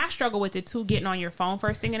morning, and I struggle with it too, getting on your phone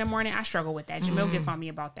first thing in the morning. I struggle with that. Jamil gets on me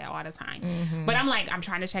about that all the time. But I'm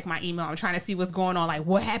trying to check my email. I'm trying to see what's going on.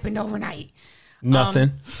 What happened overnight?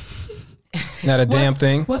 Nothing. Not a damn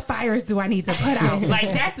thing. What fires do I need to put out? And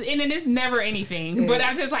then it's never anything. But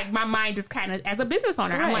I'm just my mind is kind of, as a business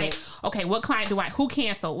owner, I'm like, okay, what client who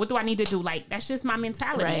canceled? What do I need to do? That's just my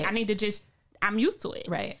mentality. Right. I need to I'm used to it.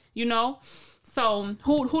 Right. So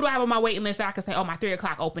who do I have on my waiting list that I can say, oh, my 3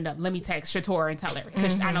 o'clock opened up. Let me text Shatorah and tell her,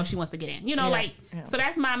 because I know she wants to get in. So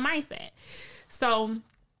that's my mindset. So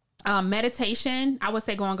meditation, I would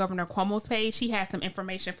say go on Governor Cuomo's page. He has some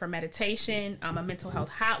information for meditation, a mental health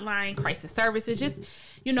hotline, crisis services, just,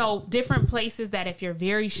 different places that if you're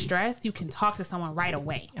very stressed, you can talk to someone right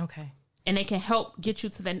away. Okay. And they can help get you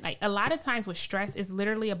to the, a lot of times with stress, is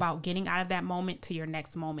literally about getting out of that moment to your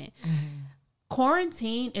next moment.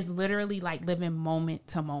 Quarantine is literally living moment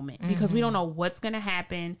to moment, because we don't know what's going to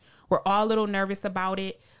happen. We're all a little nervous about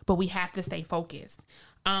it, but we have to stay focused.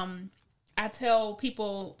 I tell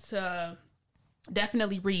people to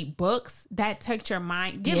definitely read books that touch your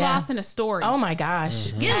mind. Get lost in a story. Oh my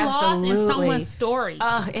gosh. Get lost in someone's story.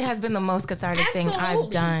 It has been the most cathartic thing I've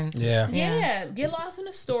done. Yeah. Get lost in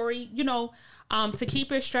a story. To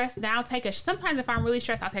keep your stress down, sometimes if I'm really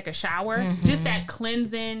stressed, I'll take a shower. Just that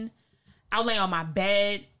cleansing. I'll lay on my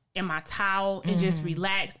bed in my towel and just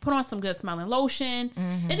relax, put on some good smelling lotion,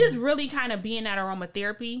 and just really kind of be in that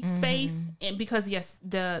aromatherapy space. And because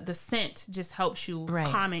the scent just helps you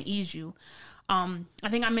calm and ease you. I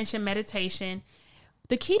think I mentioned meditation.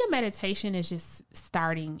 The key to meditation is just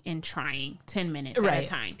starting and trying 10 minutes at a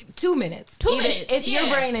time. 2 minutes. 2 minutes. If your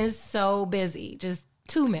brain is so busy, just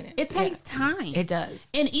 2 minutes. It takes time. It does.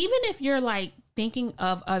 And even if you're thinking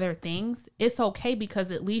of other things, it's okay,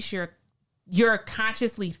 because at least you're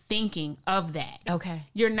consciously thinking of that. Okay.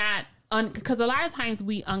 You're not, because a lot of times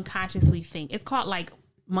we unconsciously think. It's called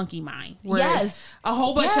monkey mind. Yes. A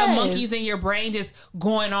whole bunch of monkeys in your brain just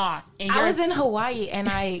going off. And I was in Hawaii and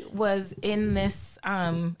I was in this,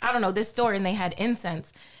 this store, and they had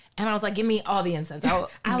incense. And I was like, give me all the incense.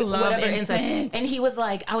 I love whatever incense. And he was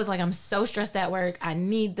like, I'm so stressed at work. I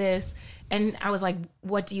need this. And I was like,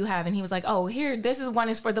 what do you have? And he was like, oh, here, this one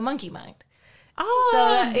is for the monkey mind. Oh,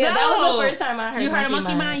 so that was the first time I heard. You heard a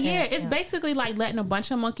monkey mind? Yeah, it's basically letting a bunch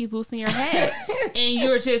of monkeys loose in your head, and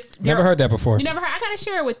you're just never heard that before. You never heard? I gotta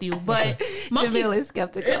share it with you, but Jamil is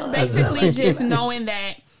skeptical. It's basically just knowing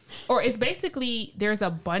that, or it's basically there's a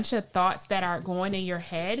bunch of thoughts that are going in your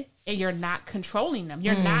head, and you're not controlling them.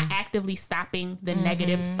 You're not actively stopping the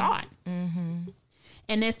negative thought.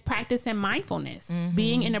 And it's practicing mindfulness,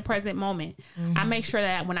 being in the present moment. I make sure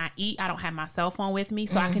that when I eat, I don't have my cell phone with me,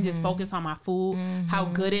 so I can just focus on my food, how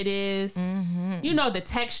good it is, you know, the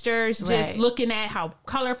textures, just looking at how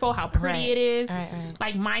colorful, how pretty it is,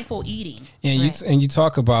 like mindful eating. And you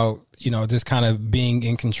talk about, you know, just kind of being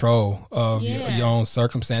in control of your own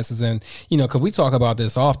circumstances. And, you know, because we talk about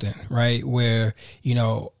this often, right? Where, you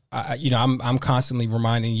know, I'm constantly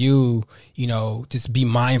reminding you, you know, just be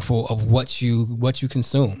mindful of what you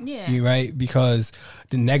consume, right? Because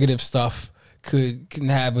the negative stuff can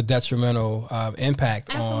have a detrimental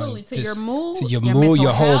impact on to your mood,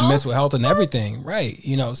 your whole mental health and everything, right?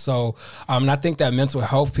 You know, so and I think that mental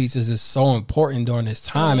health piece is so important during this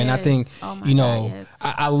time. And I think,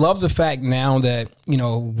 I love the fact now that, you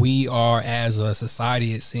know, we are, as a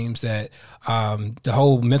society, it seems that the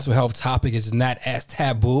whole mental health topic is not as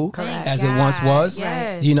taboo as it once was,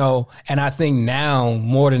 you know, and I think now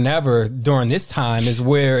more than ever during this time is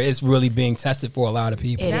where it's really being tested for a lot of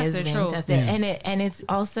people. It is being tested. And it's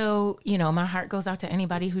also, you know, my heart goes out to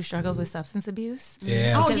anybody who struggles with substance abuse.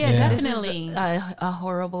 Definitely. This is a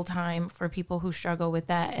horrible time for people who struggle with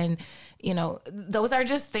that. And, you know, those are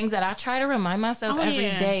just things that I try to remind myself every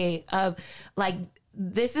day of, like,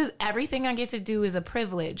 this is everything I get to do is a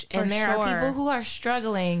privilege. And there are people who are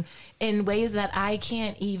struggling in ways that I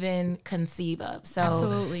can't even conceive of.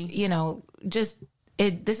 So, you know, this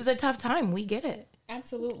is a tough time. We get it.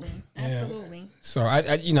 Absolutely. So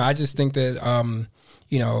I just think that,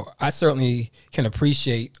 you know, I certainly can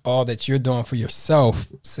appreciate all that you're doing for yourself,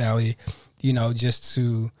 Sally, you know, just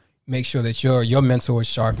to make sure that your mental is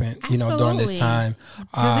sharpened, you know, during this time.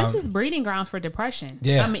 Because this is breeding grounds for depression.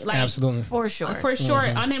 Yeah, I mean, like, absolutely. For sure.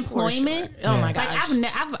 Unemployment. Oh my gosh.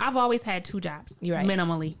 Like I've always had 2 jobs,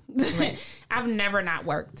 minimally. I've never not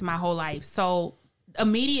worked my whole life. So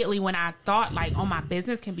immediately when I thought like, oh, my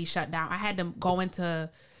business can be shut down, I had to go into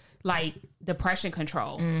like depression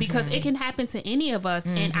control because it can happen to any of us.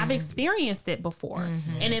 And I've experienced it before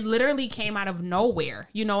and it literally came out of nowhere.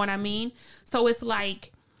 You know what I mean? So it's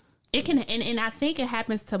like, it can, and I think it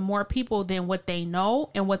happens to more people than what they know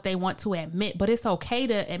and what they want to admit, but it's okay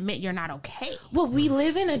to admit you're not okay. Well, we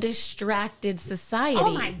live in a distracted society.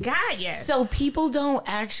 Oh my God, yes. So people don't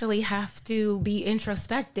actually have to be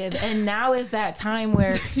introspective. And now is that time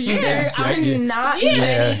where there are not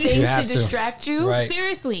many things to distract you. Right.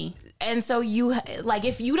 Seriously. And so you, like,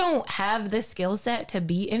 if you don't have the skill set to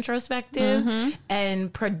be introspective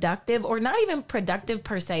and productive, or not even productive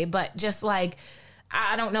per se, but just like,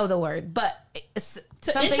 I don't know the word, but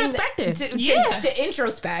introspective. To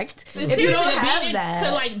introspect. If you don't have that.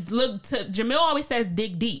 To like look to, Jamil always says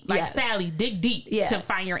dig deep. Like Sally, dig deep to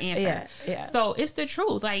find your answer. Yeah. So it's the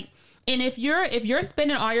truth. Like, and if you're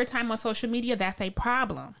spending all your time on social media, that's a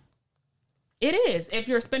problem. It is. If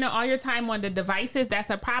you're spending all your time on the devices, that's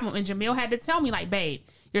a problem. And Jamil had to tell me, like, babe,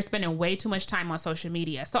 you're spending way too much time on social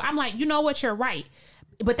media. So I'm like, you know what? You're right.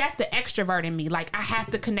 But that's the extrovert in me. Like, I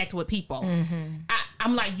have to connect with people.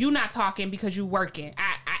 I'm like, you not talking because you working.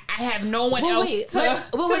 I have no one else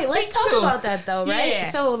let's talk about that though, right?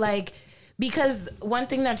 Yeah. So like, because one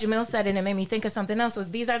thing that Jamil said, and it made me think of something else,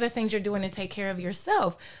 was these are the things you're doing to take care of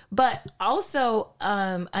yourself. But also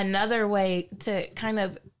another way to kind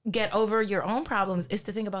of get over your own problems is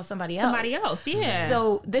to think about somebody else. Yeah.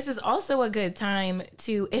 So this is also a good time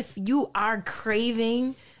to, if you are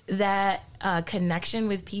craving that connection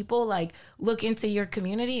with people, like, look into your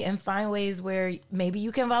community and find ways where maybe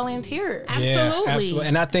you can volunteer. Absolutely.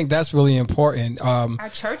 And I think that's really important. Our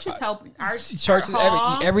churches help. Our churches,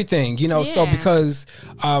 everything, you know. So because,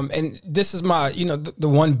 and this is my, you know, the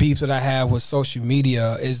one beef that I have with social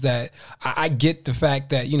media is that I get the fact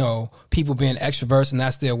that, you know, people being extroverts and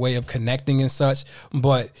that's their way of connecting and such.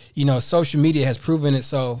 But, you know, social media has proven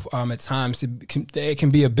itself at times it can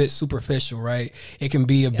be a bit superficial, right? It can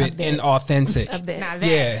be a bit inauthentic. A bit.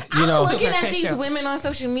 Yeah, you know. I'm looking at these women on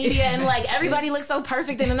social media and like everybody looks so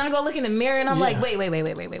perfect, and then I go look in the mirror and I'm like, wait.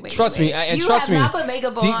 Trust me, you have not put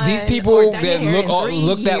makeup on. These people that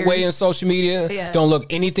look that way in social media don't look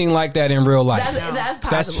anything like that in real life. That's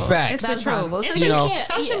possible. That's facts. That's possible. So you can't.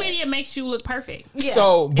 Social media makes you look perfect. Yeah.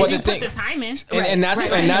 So, but the thing, put the time in, and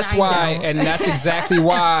that's why, and that's exactly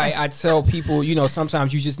why I tell people, you know,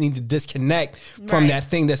 sometimes you just need to disconnect from that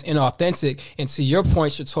thing that's inauthentic. And to your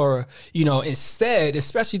point, Shatorah, you know, instead,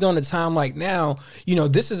 especially during a time like now, you know,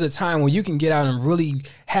 this is a time when you can get out and really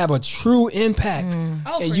have a true impact.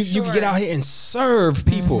 And you can get out here and serve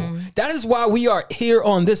people. That is why we are here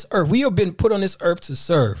on this earth. We have been put on this earth to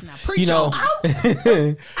serve. You know,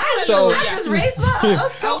 I So I just raised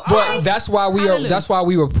my up. but that's why we are. Hallelujah. That's why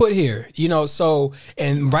we were put here. You know. So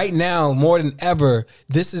and right now, more than ever,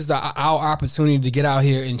 this is our opportunity to get out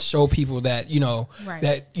here and show people that Right.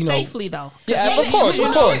 that Safely though. Yeah, of course.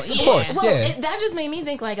 Well, Yeah. that just made me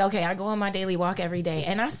think like, okay, I go on my daily walk every day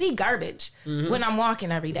and I see garbage when I'm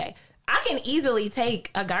walking every day. I can easily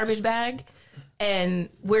take a garbage bag and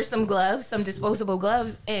wear some gloves, some disposable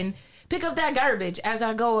gloves, and pick up that garbage as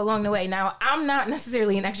I go along the way. Now, I'm not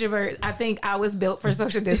necessarily an extrovert. I think I was built for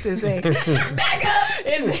social distancing. Back up!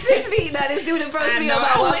 It's 6 feet. Now, this dude approached me on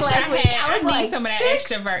my walk last week. I was like, some of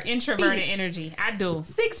that introverted energy. I do.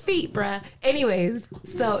 6 feet, bruh. Anyways,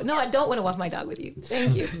 so no, I don't want to walk my dog with you.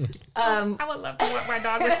 Thank you. I would love to walk my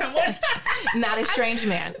dog with someone. Not a strange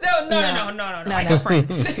man. No. Like a friend.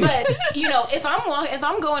 But if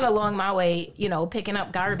I'm going along my way, picking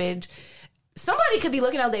up garbage, somebody could be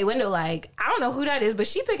looking out their window like, I don't know who that is, but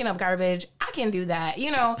she picking up garbage. I can do that,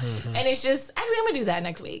 And it's just, actually, I'm gonna do that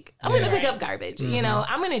next week. I'm gonna pick up garbage.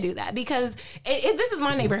 I'm gonna do that because this is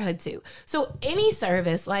my neighborhood too. So any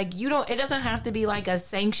service, like it doesn't have to be like a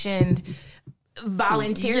sanctioned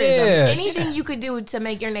volunteerism. Yeah. Anything you could do to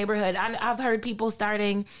make your neighborhood. I've heard people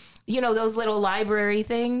starting, those little library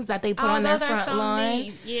things that they put on their front lawn.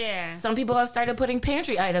 Neat. Yeah. Some people have started putting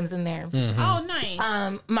pantry items in there. Oh, nice.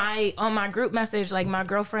 On my group message, like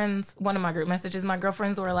one of my group messages, my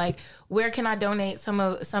girlfriends were like, where can I donate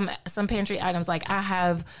some pantry items? Like I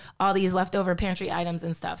have all these leftover pantry items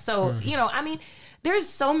and stuff. So, there's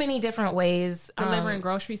so many different ways. Delivering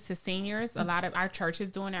groceries to seniors. A lot of our church is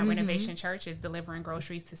doing that. Renovation Church is delivering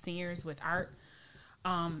groceries to seniors with art.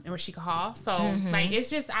 In Rashika Hall. So like it's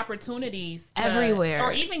just opportunities everywhere.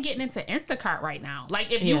 Or even getting into Instacart right now.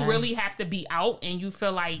 Like if you really have to be out and you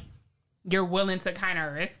feel like you're willing to kind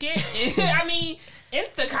of risk it. I mean,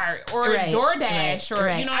 Instacart or DoorDash or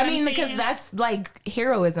you know what I mean? Because that's like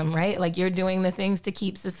heroism, right? Like you're doing the things to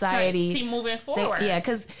keep society keep moving forward. Yeah,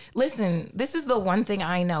 because listen, this is the one thing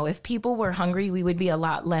I know. If people were hungry, we would be a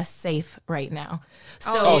lot less safe right now.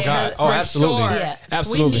 So God. Absolutely. Sure. Yeah.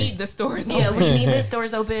 Absolutely. We need the stores open. Yeah, we need the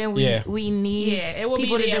stores open. We need it will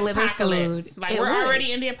people be to deliver apocalypse. food. Like we're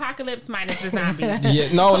already in the apocalypse minus the zombies.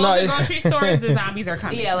 The grocery stores, the zombies are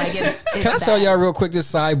coming. Yeah, like it's Can I tell y'all real quick this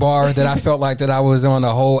sidebar that I felt like that I was on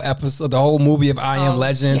the whole episode, the whole movie of I Am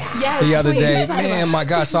Legend the other day. Man, my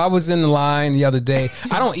God. So I was in the line the other day.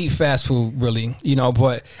 I don't eat fast food really,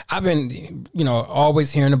 but I've been,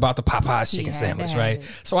 always hearing about the Popeyes chicken sandwich, right?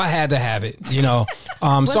 So I had to have it,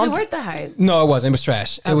 Was it worth the hype? No, it wasn't. It was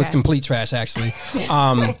trash. It was complete trash, actually.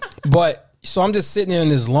 But so I'm just sitting there in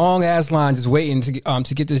this long ass line, just waiting to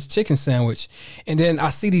get this chicken sandwich, and then I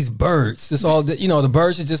see these birds. The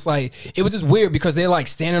birds are just like, it was just weird because they're like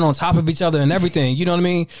standing on top of each other and everything. You know what I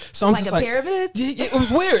mean? So I'm like just a pyramid. It was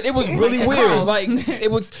weird. It was really weird. Like it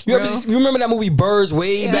was. You remember that movie Birds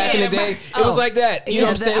way back in the day? It was like that. You know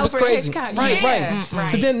what I'm saying? It was crazy. Right.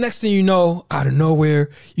 So then next thing you know, out of nowhere,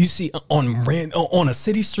 you see on a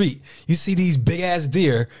city street, you see these big ass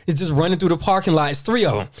deer. It's just running through the parking lot. It's 3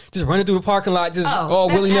 of them just running through the parking lot, just all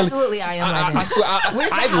willy nilly. Absolutely, I am. I swear, I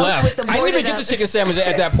left. I didn't even get the chicken sandwich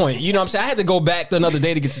at that point. You know what I'm saying? I had to go back another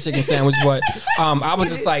day to get the chicken sandwich, but I was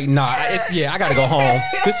just like, nah, I gotta go home.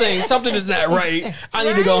 This ain't something is not right. I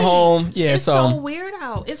need to go home. Yeah, it's so weird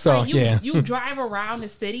out. It's so, like you drive around the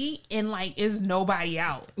city and like there's nobody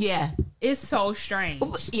out. Yeah, it's so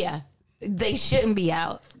strange. Yeah. They shouldn't be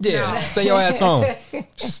out. Yeah, stay your ass home.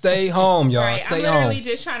 Stay home, y'all. Right. Stay I'm literally home.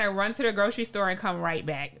 just trying to run to the grocery store and come right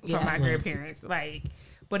back from my grandparents. Like,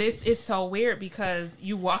 but it's so weird because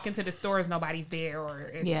you walk into the stores, nobody's there,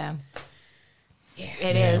 or it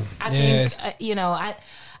is. I think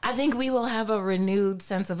I think we will have a renewed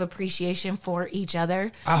sense of appreciation for each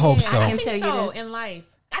other. I hope so. I think so in life.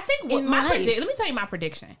 I think let me tell you my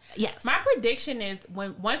prediction. Yes, my prediction is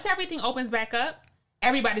once everything opens back up,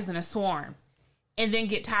 everybody's gonna swarm and then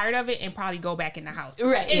get tired of it and probably go back in the house.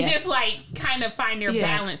 Right. And just like kind of find their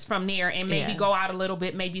balance from there and maybe go out a little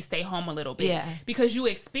bit, maybe stay home a little bit. Yeah. Because you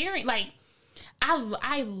experience, like,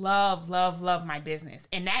 I love my business.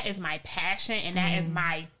 And that is my passion and that is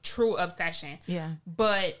my true obsession. Yeah.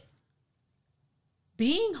 But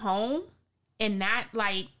being home and not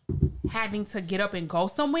like having to get up and go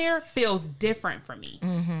somewhere feels different for me.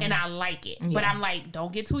 And I like it. But I'm like,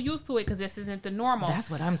 don't get too used to it because this isn't the normal. That's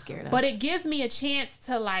what I'm scared of. But it gives me a chance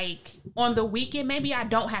to like on the weekend, maybe I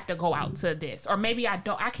don't have to go out to this. Or maybe I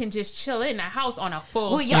can just chill in the house on a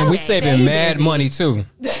full Sunday. And we're saving mad money too.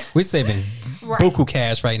 We're saving buku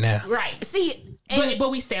cash right now. Right. See,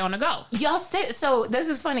 but we stay on the go. Y'all stay. So this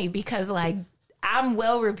is funny because like I'm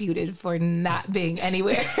well reputed for not being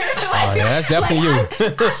anywhere. Oh, yeah, that's definitely you.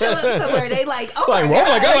 I show up somewhere, they like, oh Like, my oh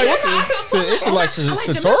my God. God, like, what the? It's like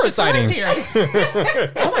Shatorah sighting. Here.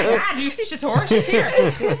 Oh my God, do you see Shatorah? She's here.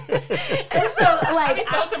 And so, like, I'm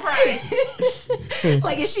so surprised.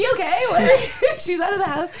 like, is she okay? What? She's out of the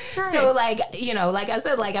house. Right. So, like, you know, like I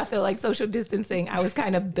said, like, I feel like social distancing, I was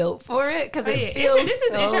kind of built for it because it feels this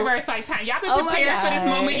is introverts like time. Y'all been preparing for this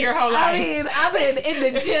moment your whole life. I mean, I've been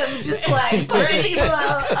in the gym just like punching people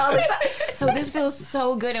out all the time. So this feels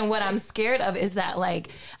so good. And what I'm scared of is that, like,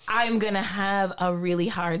 I'm going to have a really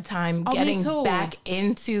hard time getting back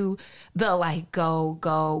into the, like,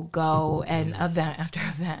 go, and event after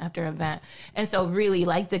event after event. And so really,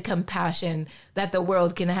 like, the compassion that the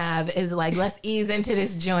world can have is, like, let's ease into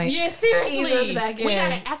this joint. Yeah, seriously. Ease us back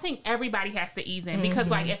in. I think everybody has to ease in because,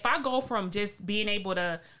 like, if I go from just being able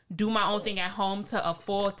to do my own thing at home to a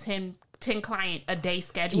full 10 client a day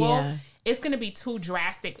schedule, it's going to be too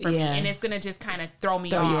drastic for me, and it's going to just kind of throw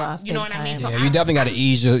me off. You know what I mean? So you definitely got to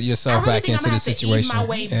ease yourself back into the situation. Ease my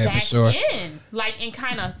way back for sure. in, like, in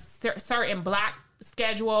kind of certain block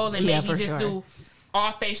schedule, and maybe just do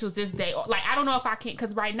all facials this day. Like, I don't know if I can,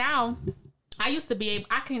 because right now, I used to be able,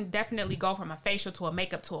 I can definitely go from a facial to a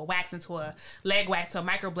makeup to a wax and to a leg wax to a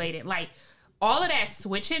microblading. Like, all of that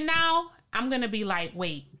switching now, I'm going to be like,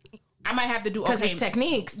 wait, I might have to do, because it's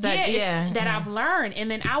techniques that I've learned. And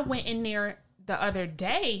then I went in there the other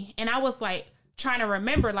day and I was like, trying to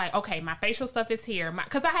remember, like, okay, my facial stuff is here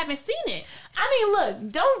because I haven't seen it. I mean,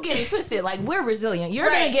 look, don't get it twisted. Like, we're resilient. You're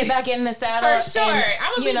gonna get back in the saddle for sure.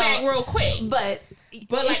 I'm gonna be back real quick, but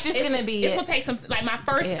like, it's just gonna be. It's gonna take some. Like, my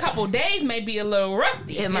first couple days may be a little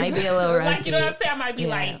rusty. It might be a little rusty. Like, you know what I'm saying? I might be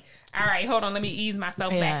like, all right, hold on, let me ease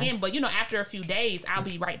myself back in. But, you know, after a few days, I'll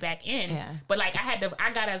be right back in. Yeah. But, like,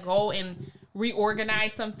 I gotta go and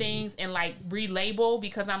reorganize some things and, like, relabel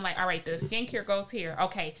because I'm like, all right, the skincare goes here.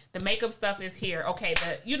 Okay, the makeup stuff is here. Okay,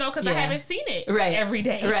 because I haven't seen it every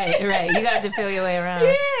day. Right. You got to feel your way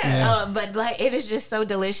around. But, like, it is just so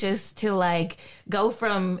delicious to, like, go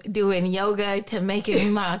from doing yoga to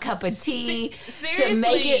making my cup of tea to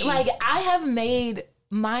make it, like, I have made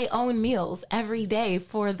my own meals every day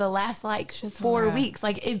for the last, like, 4 weeks.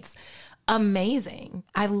 Like, it's amazing.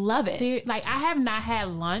 I love it. Like, I have not had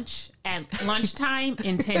lunch at lunchtime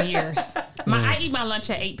in 10 years. I eat my lunch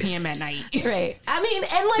at 8 p.m. at night. Right. I mean,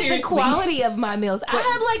 and, like, seriously, the quality of my meals. I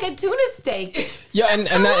had, like, a tuna steak. Yeah, and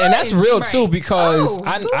that's real, too, because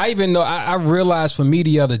I even know, I realized for me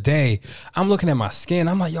the other day, I'm looking at my skin.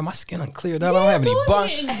 I'm like, yo, my skin uncleared up. I don't have any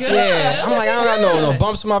bumps. Yeah. I'm like, I don't got no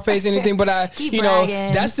bumps on my face or anything, but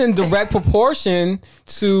that's in direct proportion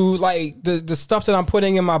to, like, the stuff that I'm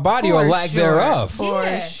putting in my body or lack thereof. For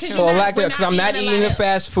sure. So lack thereof, because I'm not eating the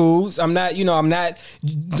fast foods. I'm not doing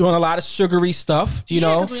a lot of sugary stuff,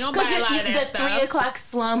 because we don't buy a lot of that stuff. 3 o'clock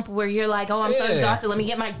slump where you're like, oh, I'm so exhausted. Let me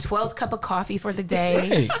get my 12th cup of coffee for the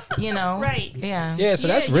day. Right. Right. Yeah. Yeah, so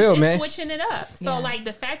that's real, man. Switching it up. So, like,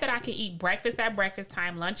 the fact that I can eat breakfast at breakfast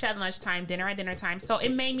time, lunch at lunchtime, dinner at dinner time. So it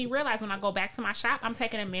made me realize when I go back to my shop, I'm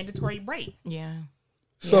taking a mandatory break. Yeah.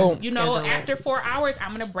 So, after 4 hours,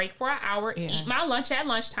 I'm going to break for an hour, eat my lunch at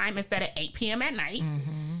lunchtime instead of 8 p.m. at night.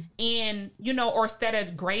 And, or instead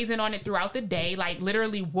of grazing on it throughout the day, like,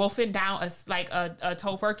 literally wolfing down a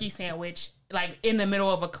tofurkey sandwich, like, in the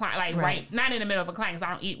middle of a client, like, not in the middle of a client, because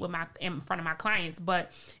I don't eat in front of my clients,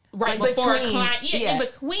 but right like before a client, in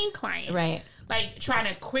between clients. Right. Like,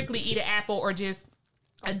 trying to quickly eat an apple or just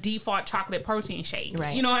a default chocolate protein shake.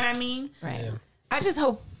 Right. You know what I mean? Right. Yeah. I just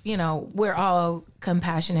hope, we're all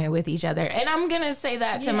compassionate with each other. And I'm going to say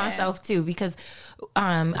that to myself too, because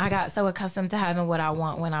I got so accustomed to having what I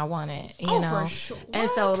want when I want it, you know? For sure. And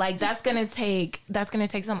so, like, that's going to take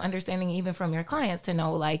some understanding even from your clients to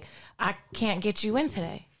know, like, I can't get you in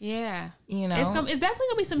today. Yeah. It's definitely going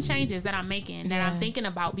to be some changes that I'm making that I'm thinking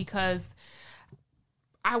about because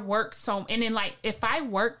I work and then, like, if I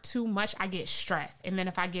work too much, I get stressed. And then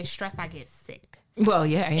if I get stressed, I get sick. Well,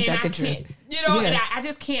 yeah, ain't that the truth? And I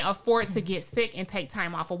just can't afford to get sick and take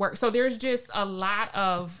time off of work. So there's just a lot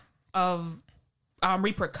of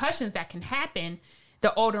repercussions that can happen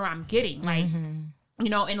the older I'm getting. Like,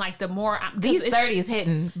 and, like, the more these 30s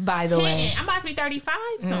hitting, by the way. I'm about to be 35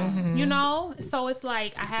 soon, So it's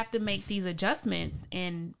like I have to make these adjustments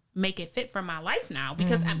and make it fit for my life now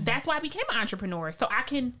because that's why I became an entrepreneur. So I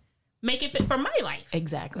can make it fit for my life.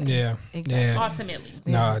 Exactly. Yeah. Exactly. Yeah. Ultimately.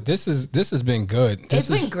 No, this has been good. It's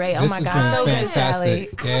been great. Oh my God. So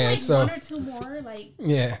fantastic. Good. Yeah. Like so 1 or 2 more. Like.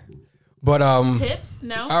 Yeah. But tips?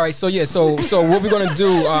 No. All right, so what we're gonna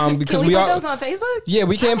do because Can we put those on Facebook? Yeah,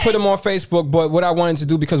 we can't put them on Facebook, but what I wanted to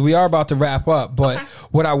do, because we are about to wrap up, but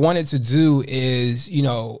what I wanted to do is,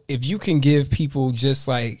 if you can give people just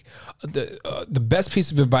like the best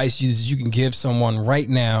piece of advice you can give someone right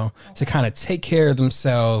now to kind of take care of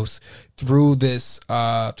themselves through this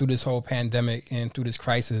whole pandemic and through this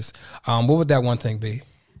crisis, what would that one thing be?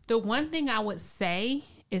 The one thing I would say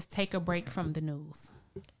is take a break from the news.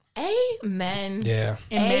 Amen. Yeah.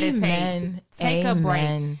 And meditate. Amen. Take a break.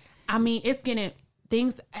 Amen. I mean, it's getting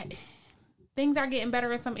things are getting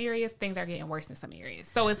better in some areas. Things are getting worse in some areas.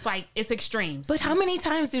 So it's like, it's extremes. But how many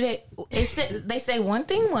times do they say one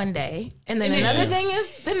thing one day and then another thing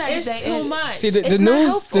is the next day? It's too much. See, the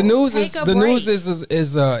news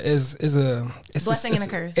is a blessing and a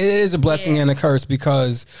curse. It is a blessing and a curse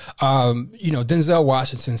because Denzel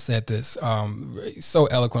Washington said this so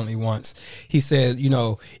eloquently once. He said,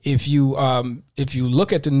 if you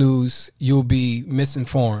look at the news, you'll be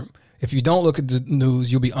misinformed. If you don't look at the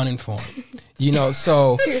news, you'll be uninformed.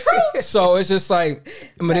 So it's just like,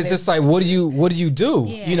 what do you do?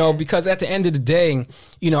 Yeah. Because at the end of the day,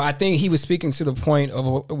 I think he was speaking to the point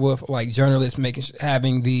with like journalists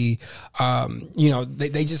having the,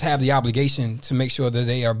 they just have the obligation to make sure that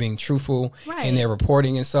they are being truthful in their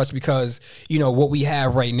reporting and such. Because what we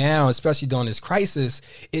have right now, especially during this crisis,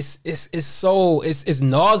 it's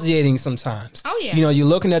nauseating sometimes. Oh yeah. You're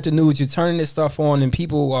looking at the news, you're turning this stuff on, and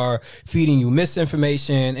people are feeding you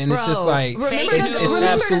misinformation, and it's just like. Remember it's the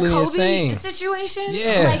absolutely COVID insane situation?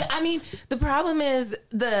 Yeah. The problem is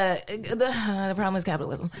the problem is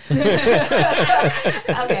capitalism.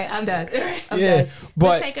 Okay, I'm done. I'm done.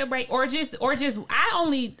 But take a break or just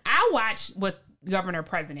I watch what Governor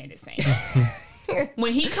President is saying.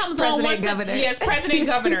 When he comes on once President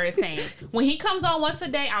Governor is saying. When he comes on once a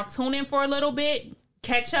day, I'll tune in for a little bit,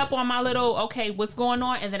 catch up on my little, what's going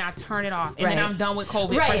on, and then I turn it off. And then I'm done with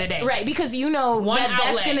COVID for the day. Right, because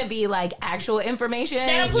that's going to be like actual information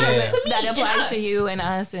that applies to me. That applies to you and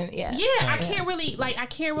us. And I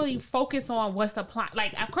can't really focus on what's applying.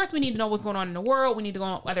 Like, of course, we need to know what's going on in the world. We need to go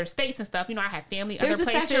on other states and stuff. I have family other places.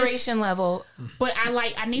 There's a saturation level. But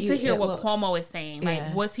I need to hear what Cuomo is saying.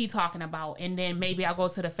 Like, what's he talking about? And then maybe I'll go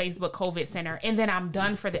to the Facebook COVID Center. And then I'm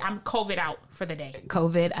done I'm COVID out for the day.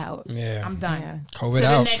 COVID out. Yeah. I'm done. Yeah. To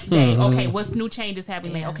the next day, okay, what's new changes have we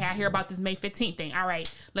made? Okay, I hear about this May 15th thing. All right,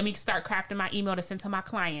 let me start crafting my email to send to my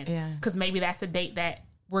clients because maybe that's a date that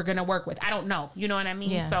we're gonna work with. I don't know. You know what I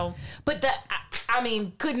mean? Yeah. So, but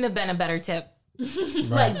couldn't have been a better tip.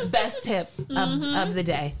 Like best tip of the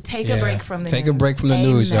day. Take a break from the news. Take a break from the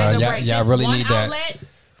news, y'all. Y'all really need that. Outlet,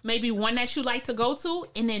 maybe one that you like to go to,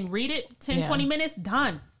 and then read it 10, 20 minutes.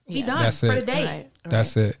 Done. Be done That's for it. the day. Right.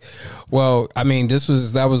 That's it. Well, I mean,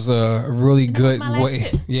 that was a really good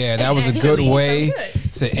way. Yeah, that was a good way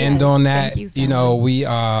to end on that. Thank you, we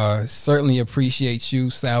certainly appreciate you,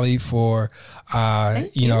 Sally, for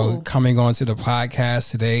coming onto the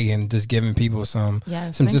podcast today and just giving people some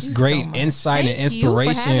just great insight and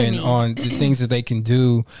inspiration on the things that they can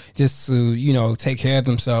do just to take care of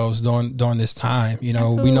themselves during this time. We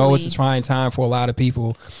know it's a trying time for a lot of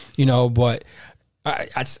people, but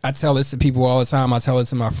I tell this to people all the time. I tell it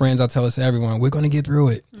to my friends. I tell it to everyone. We're going to get through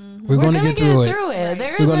it. Mm-hmm. We're going to get through it.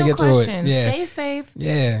 There is no question. Stay safe.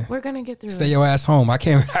 Yeah. We're going to get through it. Stay your ass home. I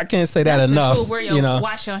can't say that enough.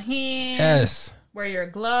 Wash your hands. Yes. Wear your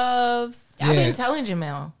gloves. I've been telling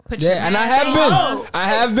Jamil. And I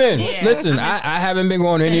have been. Yeah. Listen, I haven't been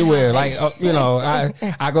going anywhere. Like,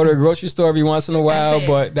 I go to the grocery store every once in a while,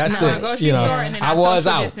 but that's it. I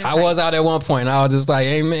was out at one point. I was just like,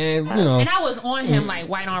 hey, man, And I was on him like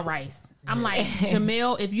white on rice. I'm like,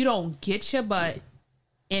 Jamil, if you don't get your butt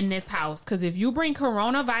in this house, because if you bring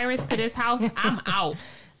coronavirus to this house, I'm out.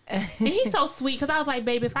 And he's so sweet because I was like,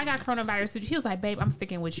 babe, if I got coronavirus, he was like, babe, I'm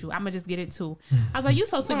sticking with you. I'm gonna just get it too. I was like, you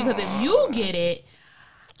so sweet because if you get it,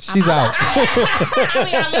 she's out.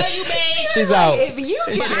 I love you, babe. She's out. If you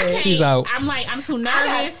get it, she's out. I'm like, I'm too nervous.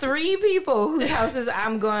 I got 3 people whose houses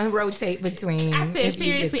I'm going to rotate between. I said,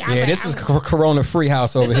 seriously. This is Corona free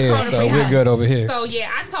house over here, so we're good over here. So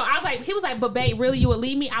yeah, I was like, he was like, but babe, really, you would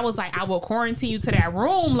leave me? I was like, I will quarantine you to that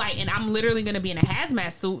room, like, and I'm literally gonna be in a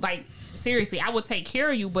hazmat suit, like. Seriously, I will take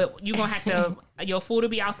care of you, but you're going to have to your food will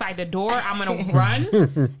be outside the door. I'm gonna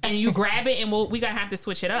run and you grab it, and we gonna have to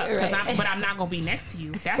switch it up. But I'm not gonna be next to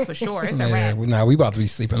you. That's for sure. It's a wrap. We about to be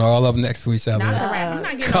sleeping all up next to each other. Nah, it's a wrap. I'm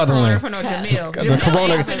not getting no corona for no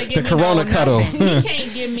Jamil. The corona cuddle. He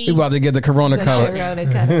can't give me. We about to get the corona cuddle.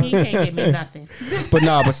 He can't give me nothing.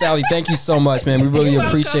 But Sally, thank you so much, man. We really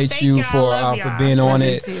appreciate you for being on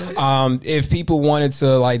it. If people wanted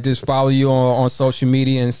to like just follow you on social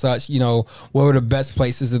media and such, what were the best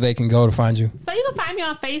places that they can go to find you? So you can find me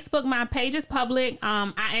on Facebook. My page is public.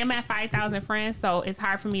 I am at 5,000 friends, so it's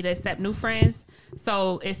hard for me to accept new friends.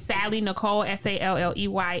 So it's SalleyNycole,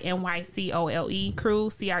 SalleyNycole crew,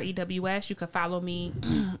 CREWS. You can follow me,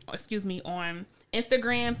 on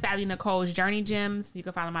Instagram, SalleyNycole's Journey Gems. You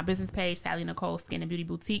can follow my business page, SalleyNycole Skin and Beauty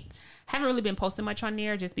Boutique. Haven't really been posting much on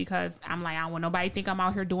there just because I'm like, I don't want nobody to think I'm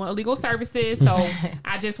out here doing illegal services. So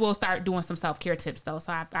I just will start doing some self-care tips though.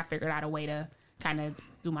 So I figured out a way to kind of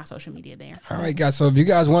do my social media there. All right, guys. So if you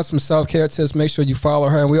guys want some self-care tips, make sure you follow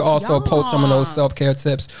her. And we also post some of those self-care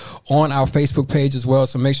tips on our Facebook page as well.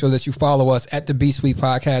 So make sure that you follow us at the Be Sweet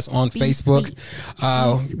Podcast on Facebook.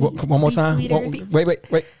 One more time.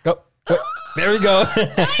 Wait. Go. There we go. What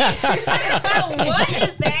is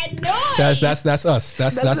that noise? That's us.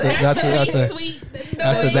 That's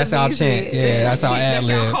our chant. Yeah, that's our ad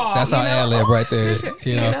lib. That's our ad lib right there.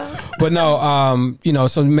 But no,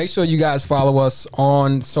 so make sure you guys follow us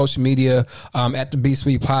on social media at the Be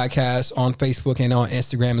Sweet Podcast on Facebook and on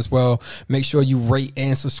Instagram as well. Make sure you rate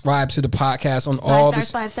and subscribe to the podcast on all the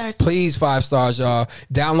 5 stars. Please 5 stars, y'all.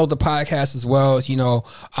 Download the podcast as well.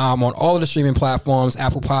 On all of the streaming platforms: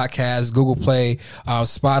 Apple Podcasts, Google Play,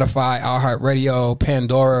 Spotify, iHeartRadio,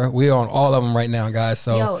 Pandora. We're on all of them right now, guys.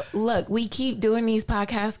 So look, we keep doing these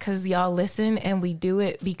podcasts because y'all listen, and we do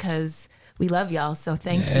it because we love y'all. So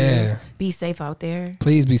thank you. Be safe out there.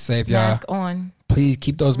 Please be safe, y'all. Mask on. Please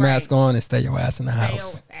keep those masks on and stay your ass in the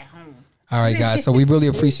house. At home. All right, guys. So we really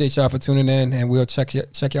appreciate y'all for tuning in, and we'll check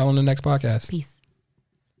y'all on the next podcast. Peace.